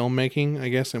for filmmaking, I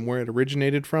guess, and where it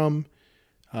originated from.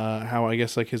 How I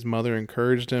guess like his mother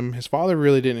encouraged him. His father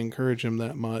really didn't encourage him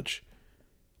that much.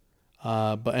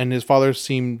 But his father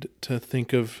seemed to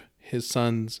think of his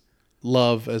son's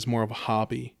love as more of a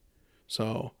hobby.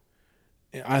 So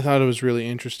I thought it was really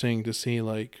interesting to see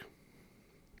like,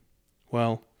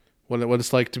 well, what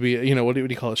it's like to be, what do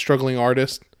you call it, struggling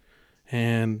artist,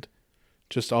 and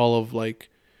just all of like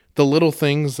the little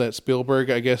things that Spielberg,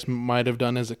 I guess, might have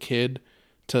done as a kid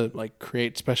to like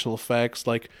create special effects.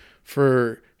 Like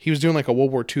he was doing like a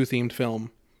World War II themed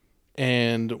film,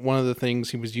 and one of the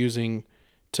things he was using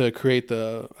to create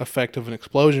the effect of an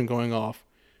explosion going off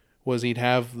was he'd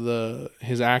have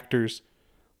his actors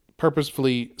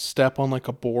purposefully step on like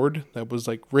a board that was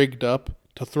like rigged up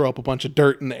to throw up a bunch of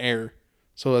dirt in the air.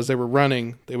 So as they were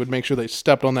running, they would make sure they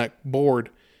stepped on that board,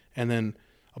 and then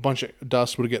a bunch of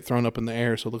dust would get thrown up in the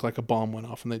air, so it looked like a bomb went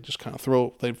off, and they'd just kind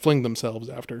of they'd fling themselves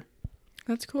after.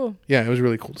 That's cool. Yeah, it was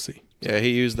really cool to see. Yeah,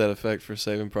 he used that effect for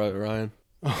Saving Private Ryan.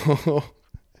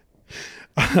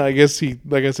 I guess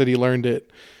like I said, he learned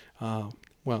it.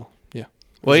 Well, yeah.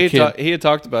 Well, he had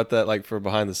talked about that, like, for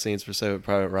behind the scenes for Saving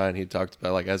Private Ryan. He talked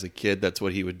about, like, as a kid, that's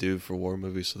what he would do for war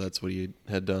movies, so that's what he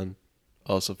had done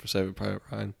also for Saving Private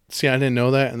Ryan. See, I didn't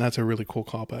know that, and that's a really cool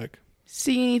callback.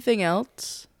 See anything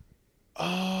else?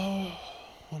 Oh,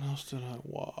 what else did I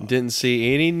watch? Didn't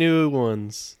see any new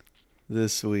ones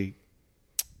this week.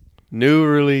 New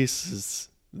releases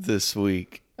this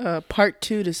week. Part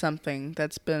 2 to something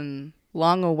that's been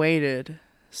long awaited,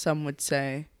 some would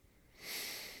say.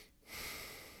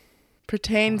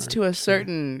 Pertains to a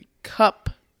certain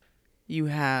cup you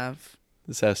have.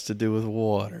 This has to do with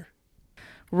water.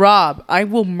 Rob, I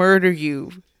will murder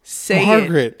you. Say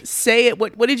Margaret. it. Say it.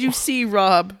 What did you see,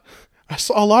 Rob? I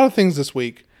saw a lot of things this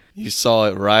week. You saw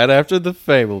it right after The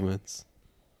Fabelmans.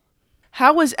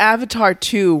 How was Avatar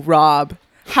 2, Rob?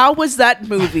 How was that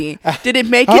movie? Did it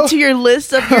make it to your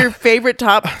list of your favorite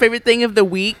thing of the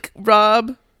week,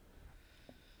 Rob?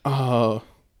 Well,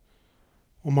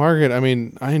 Margaret, I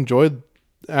mean, I enjoyed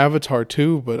Avatar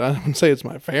 2, but I wouldn't say it's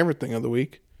my favorite thing of the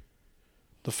week.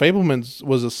 The Fablemans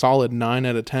was a solid 9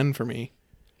 out of 10 for me.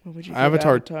 What would you give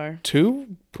Avatar Avatar?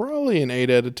 2, probably an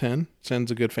 8 out of 10. Sends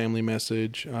a good family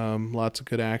message. Lots of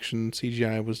good action.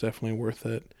 CGI was definitely worth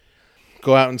it.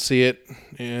 Go out and see it.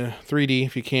 3D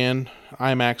if you can.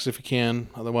 IMAX if you can.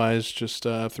 Otherwise, just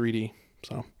 3D.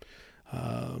 So,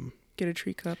 Get a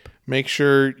tree cup. make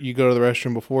sure you go to the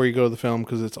restroom before you go to the film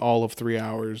because it's all of 3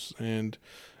 hours. And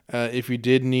if you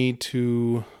did need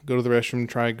to go to the restroom,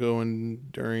 try going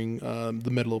during the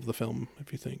middle of the film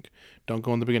if you think. Don't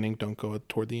go in the beginning. Don't go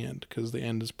toward the end because the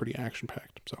end is pretty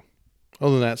action-packed. So,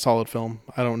 other than that, solid film.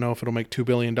 I don't know if it'll make $2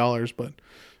 billion, but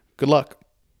good luck.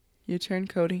 Your turn,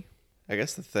 Cody. I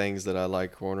guess the things that I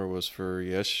like corner was for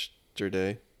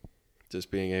yesterday. Just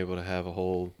being able to have a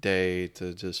whole day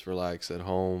to just relax at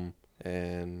home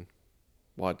and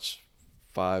watch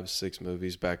 5-6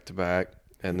 movies back to back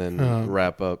and then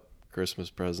wrap up Christmas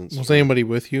presents. Was anybody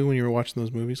with you when you were watching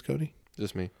those movies, Cody?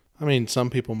 Just me. I mean, some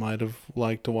people might have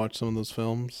liked to watch some of those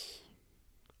films.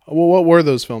 Well, what were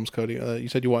those films, Cody? You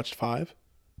said you watched 5?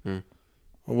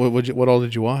 What all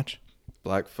did you watch?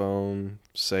 Black Phone,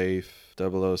 Safe,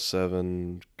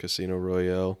 007, Casino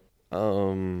Royale,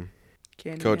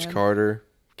 Coach Carter,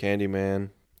 Candyman.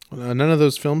 None of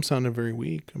those films sounded very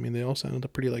weak. I mean, they all sounded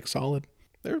pretty solid.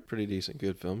 They were pretty decent,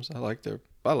 good films. I liked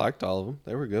all of them.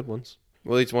 They were good ones.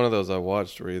 Well, each one of those I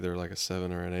watched were either like a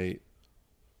 7 or an 8.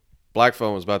 Black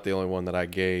Phone was about the only one that I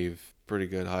gave pretty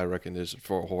good high recognition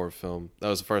for a horror film. That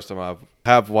was the first time I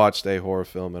have watched a horror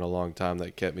film in a long time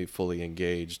that kept me fully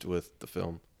engaged with the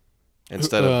film.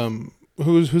 Instead of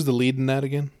who's the lead in that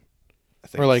again? I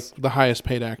think or like the highest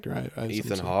paid actor? I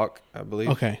Ethan Hawke, I believe.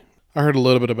 Okay, I heard a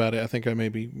little bit about it. I think I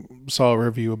maybe saw a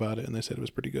review about it, and they said it was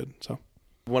pretty good. So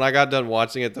when I got done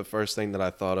watching it, the first thing that I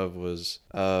thought of was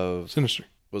Sinister.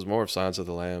 Was more of Silence of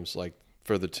the Lambs. Like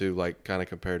for the two, like kind of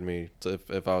compared me to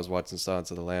if I was watching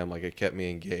Silence of the Lamb, like it kept me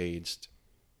engaged.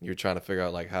 You're trying to figure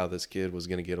out like how this kid was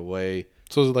going to get away.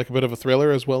 So is it like a bit of a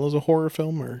thriller as well as a horror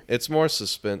film, or it's more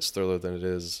suspense thriller than it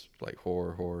is like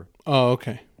horror. Oh,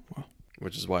 okay. Well,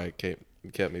 which is why it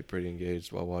kept me pretty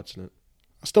engaged while watching it.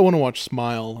 I still want to watch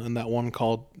Smile and that one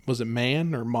called, was it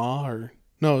Man or Ma or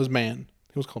no, it was Man.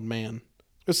 It was called Man.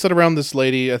 It's set around this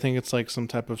lady. I think it's like some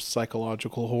type of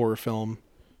psychological horror film.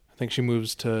 I think she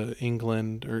moves to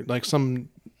England or like some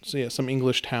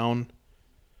English town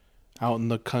out in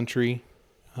the country.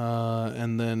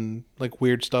 And then like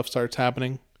weird stuff starts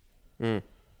happening. And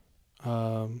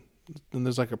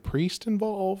there's like a priest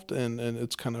involved and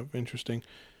it's kind of interesting.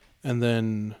 And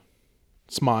then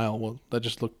Smile, well, that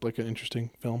just looked like an interesting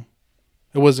film.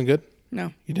 It wasn't good?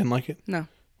 No. You didn't like it? No.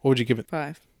 What would you give it?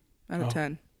 5 out of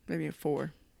 10. Maybe a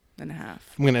 4.5. I'm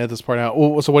going to edit this part out.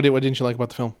 Oh, so what didn't you like about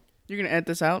the film? You're going to edit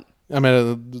this out? I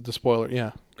mean, the spoiler,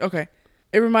 yeah. Okay.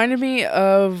 It reminded me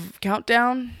of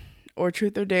Countdown or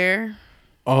Truth or Dare.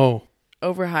 Oh.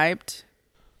 Overhyped.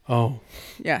 Oh.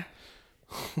 Yeah.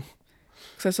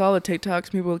 Because I saw the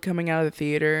TikToks, people coming out of the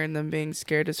theater and them being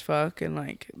scared as fuck and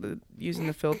like using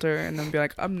the filter and then be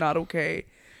like, I'm not okay.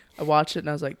 I watched it and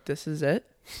I was like, this is it?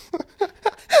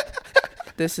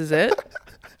 This is it?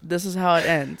 This is how it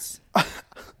ends.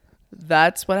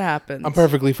 That's what happens. I'm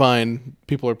perfectly fine.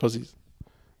 People are pussies.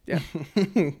 Yeah.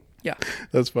 Yeah.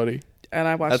 That's funny. And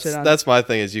I watched it on... That's my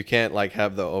thing is you can't like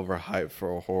have the overhype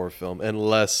for a horror film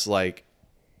unless like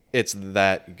it's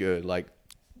that good. Like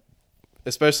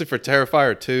especially for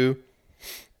Terrifier 2.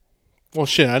 Well,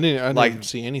 shit, I didn't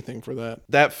see anything for that.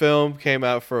 That film came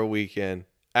out for a weekend.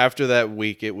 After that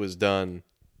week, it was done.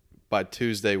 By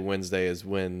Tuesday, Wednesday is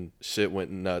when shit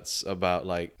went nuts about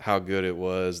like how good it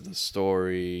was, the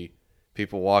story,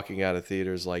 people walking out of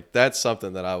theaters. Like that's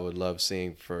something that I would love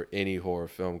seeing for any horror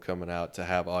film coming out, to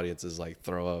have audiences like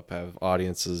throw up, have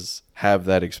audiences have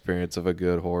that experience of a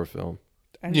good horror film.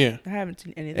 I haven't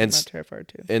seen anything about Terrifier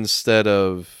 2. Instead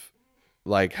of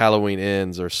like Halloween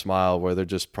Ends or Smile, where they're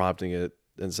just prompting it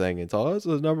and saying it's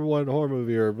the number one horror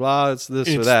movie or blah, it's this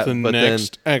or that. It's the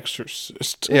next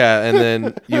Exorcist. Yeah, and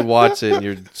then you watch it and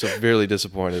you're severely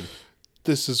disappointed.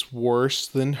 This is worse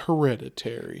than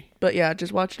Hereditary. But yeah,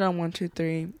 just watch it on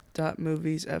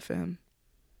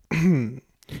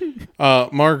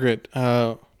 123.movies.fm. Margaret,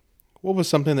 what was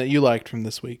something that you liked from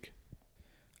this week?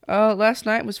 Last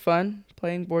night was fun,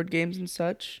 playing board games and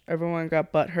such. Everyone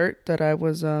got butthurt that I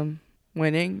was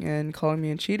winning and calling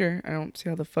me a cheater. I don't see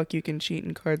how the fuck you can cheat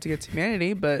in Cards Against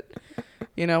Humanity, but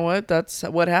you know what? That's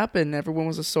what happened. Everyone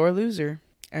was a sore loser.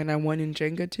 And I won in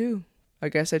Jenga too. I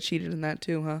guess I cheated in that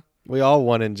too, huh? We all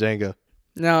won in Jenga.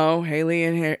 No, Haley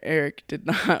and Eric did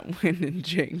not win in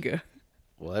Jenga.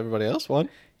 Well, everybody else won.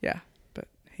 Yeah, but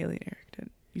Haley and Eric did.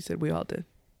 You said we all did.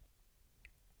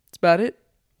 about it.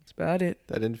 That's about it.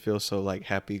 That didn't feel so like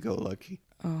happy-go-lucky.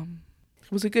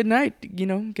 It was a good night.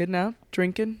 Getting out,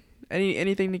 drinking.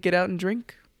 Anything to get out and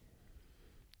drink.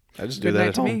 I just Good do that night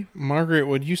at to home. me. Margaret,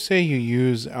 would you say you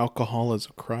use alcohol as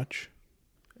a crutch?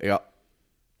 Yeah.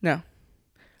 No.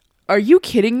 Are you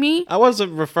kidding me? I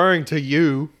wasn't referring to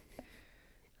you.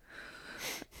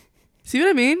 See what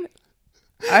I mean?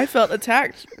 I felt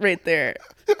attacked right there.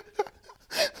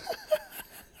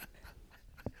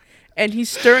 And he's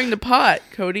stirring the pot.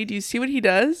 Cody, do you see what he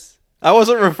does? I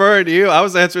wasn't referring to you. I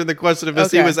was answering the question of he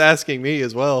Okay. was asking me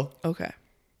as well. Okay.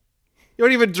 You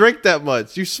don't even drink that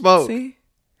much. You smoke. See?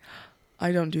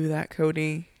 I don't do that,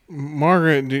 Cody.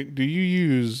 Margaret, do you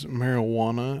use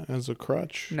marijuana as a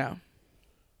crutch? No.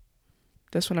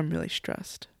 That's when I'm really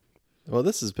stressed. Well,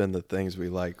 this has been the Things We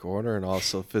Like corner and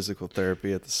also physical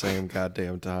therapy at the same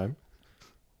goddamn time.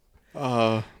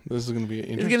 This is gonna be It's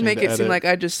interesting. going to make to it seem edit. like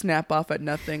I just snap off at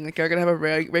nothing. Like, you're going to have a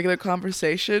regular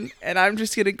conversation, and I'm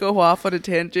just going to go off on a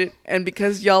tangent. And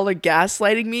because y'all are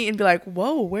gaslighting me and be like,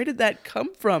 whoa, where did that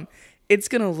come from? It's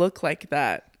going to look like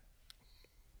that.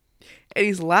 And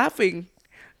he's laughing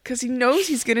because he knows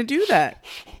he's going to do that.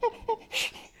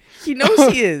 He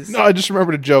knows he is. No, I just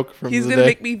remembered a joke from He's the going to day.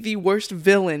 make me the worst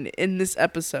villain in this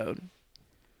episode.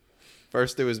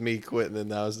 First it was me quitting, and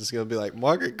now it's just going to be like,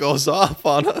 Margaret goes off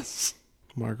on us.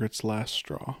 Margaret's last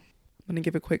straw. I'm going to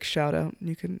give a quick shout out.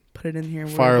 You can put it in here.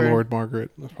 Fire wherever. Lord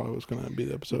Margaret. That's probably what's gonna be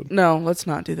the episode. No, let's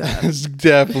not do that. It's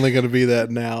definitely gonna be that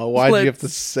now. Why'd you have to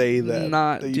Let's say that?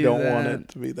 not that you do don't want that. it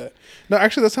to be that. No,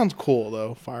 actually, that sounds cool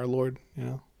though. Fire Lord. You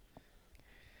know.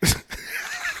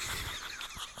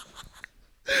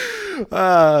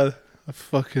 I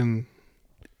fucking.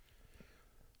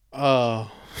 I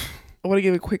want to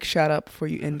give a quick shout out before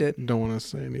you end it. Don't want to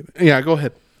say anything. Yeah, go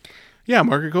ahead. Yeah,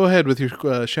 Margaret, go ahead with your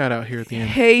shout out here at the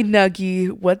end. Hey, Nuggy,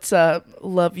 what's up?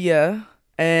 Love ya.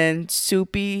 And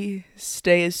Soupy,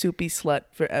 stay a Soupy slut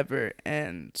forever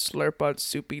and slurp on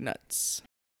Soupy nuts.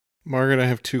 Margaret, I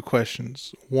have two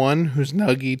questions. One, who's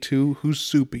Nuggy? Two, who's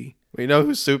Soupy? We know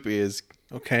who Soupy is.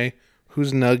 Okay,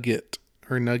 who's Nugget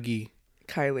or Nuggy?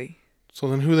 Kylie, So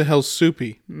then, who the hell's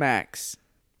Soupy? Max.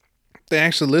 They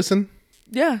actually listen.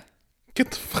 Yeah.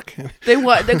 Get the fuck out. They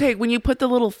what? Okay, when you put the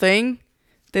little thing,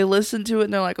 they listen to it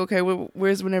and they're like, okay,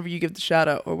 where's whenever you give the shout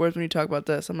out? Or where's when you talk about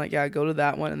this? I'm like, yeah, go to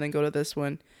that one and then go to this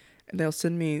one. And they'll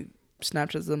send me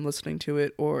Snapchats of them listening to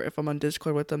it. Or if I'm on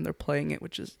Discord with them, they're playing it,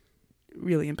 which is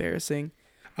really embarrassing.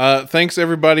 Thanks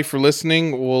everybody for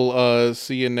listening. We'll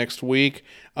see you next week.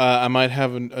 I might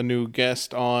have a new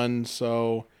guest on,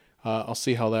 so I'll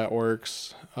see how that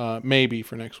works. Maybe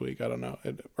for next week, I don't know,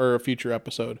 or a future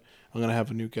episode. I'm gonna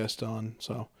have a new guest on,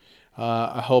 so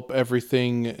I hope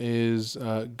everything is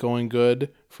going good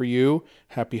for you.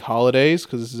 Happy holidays,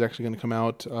 because this is actually going to come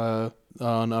out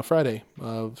on Friday,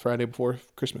 Friday before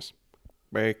Christmas.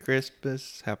 Merry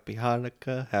Christmas, Happy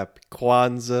Hanukkah, Happy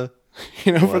Kwanzaa.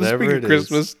 You know, for the Whatever Speak it of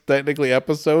Christmas technically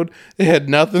episode, it had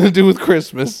nothing to do with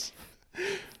Christmas,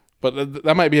 but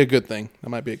that might be a good thing. That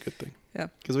might be a good thing. Yeah.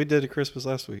 Because we did a Christmas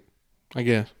last week. I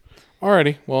guess.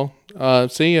 Alrighty. Well,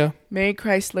 see ya. Mary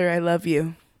Chrysler, I love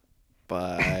you.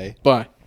 Bye. Bye.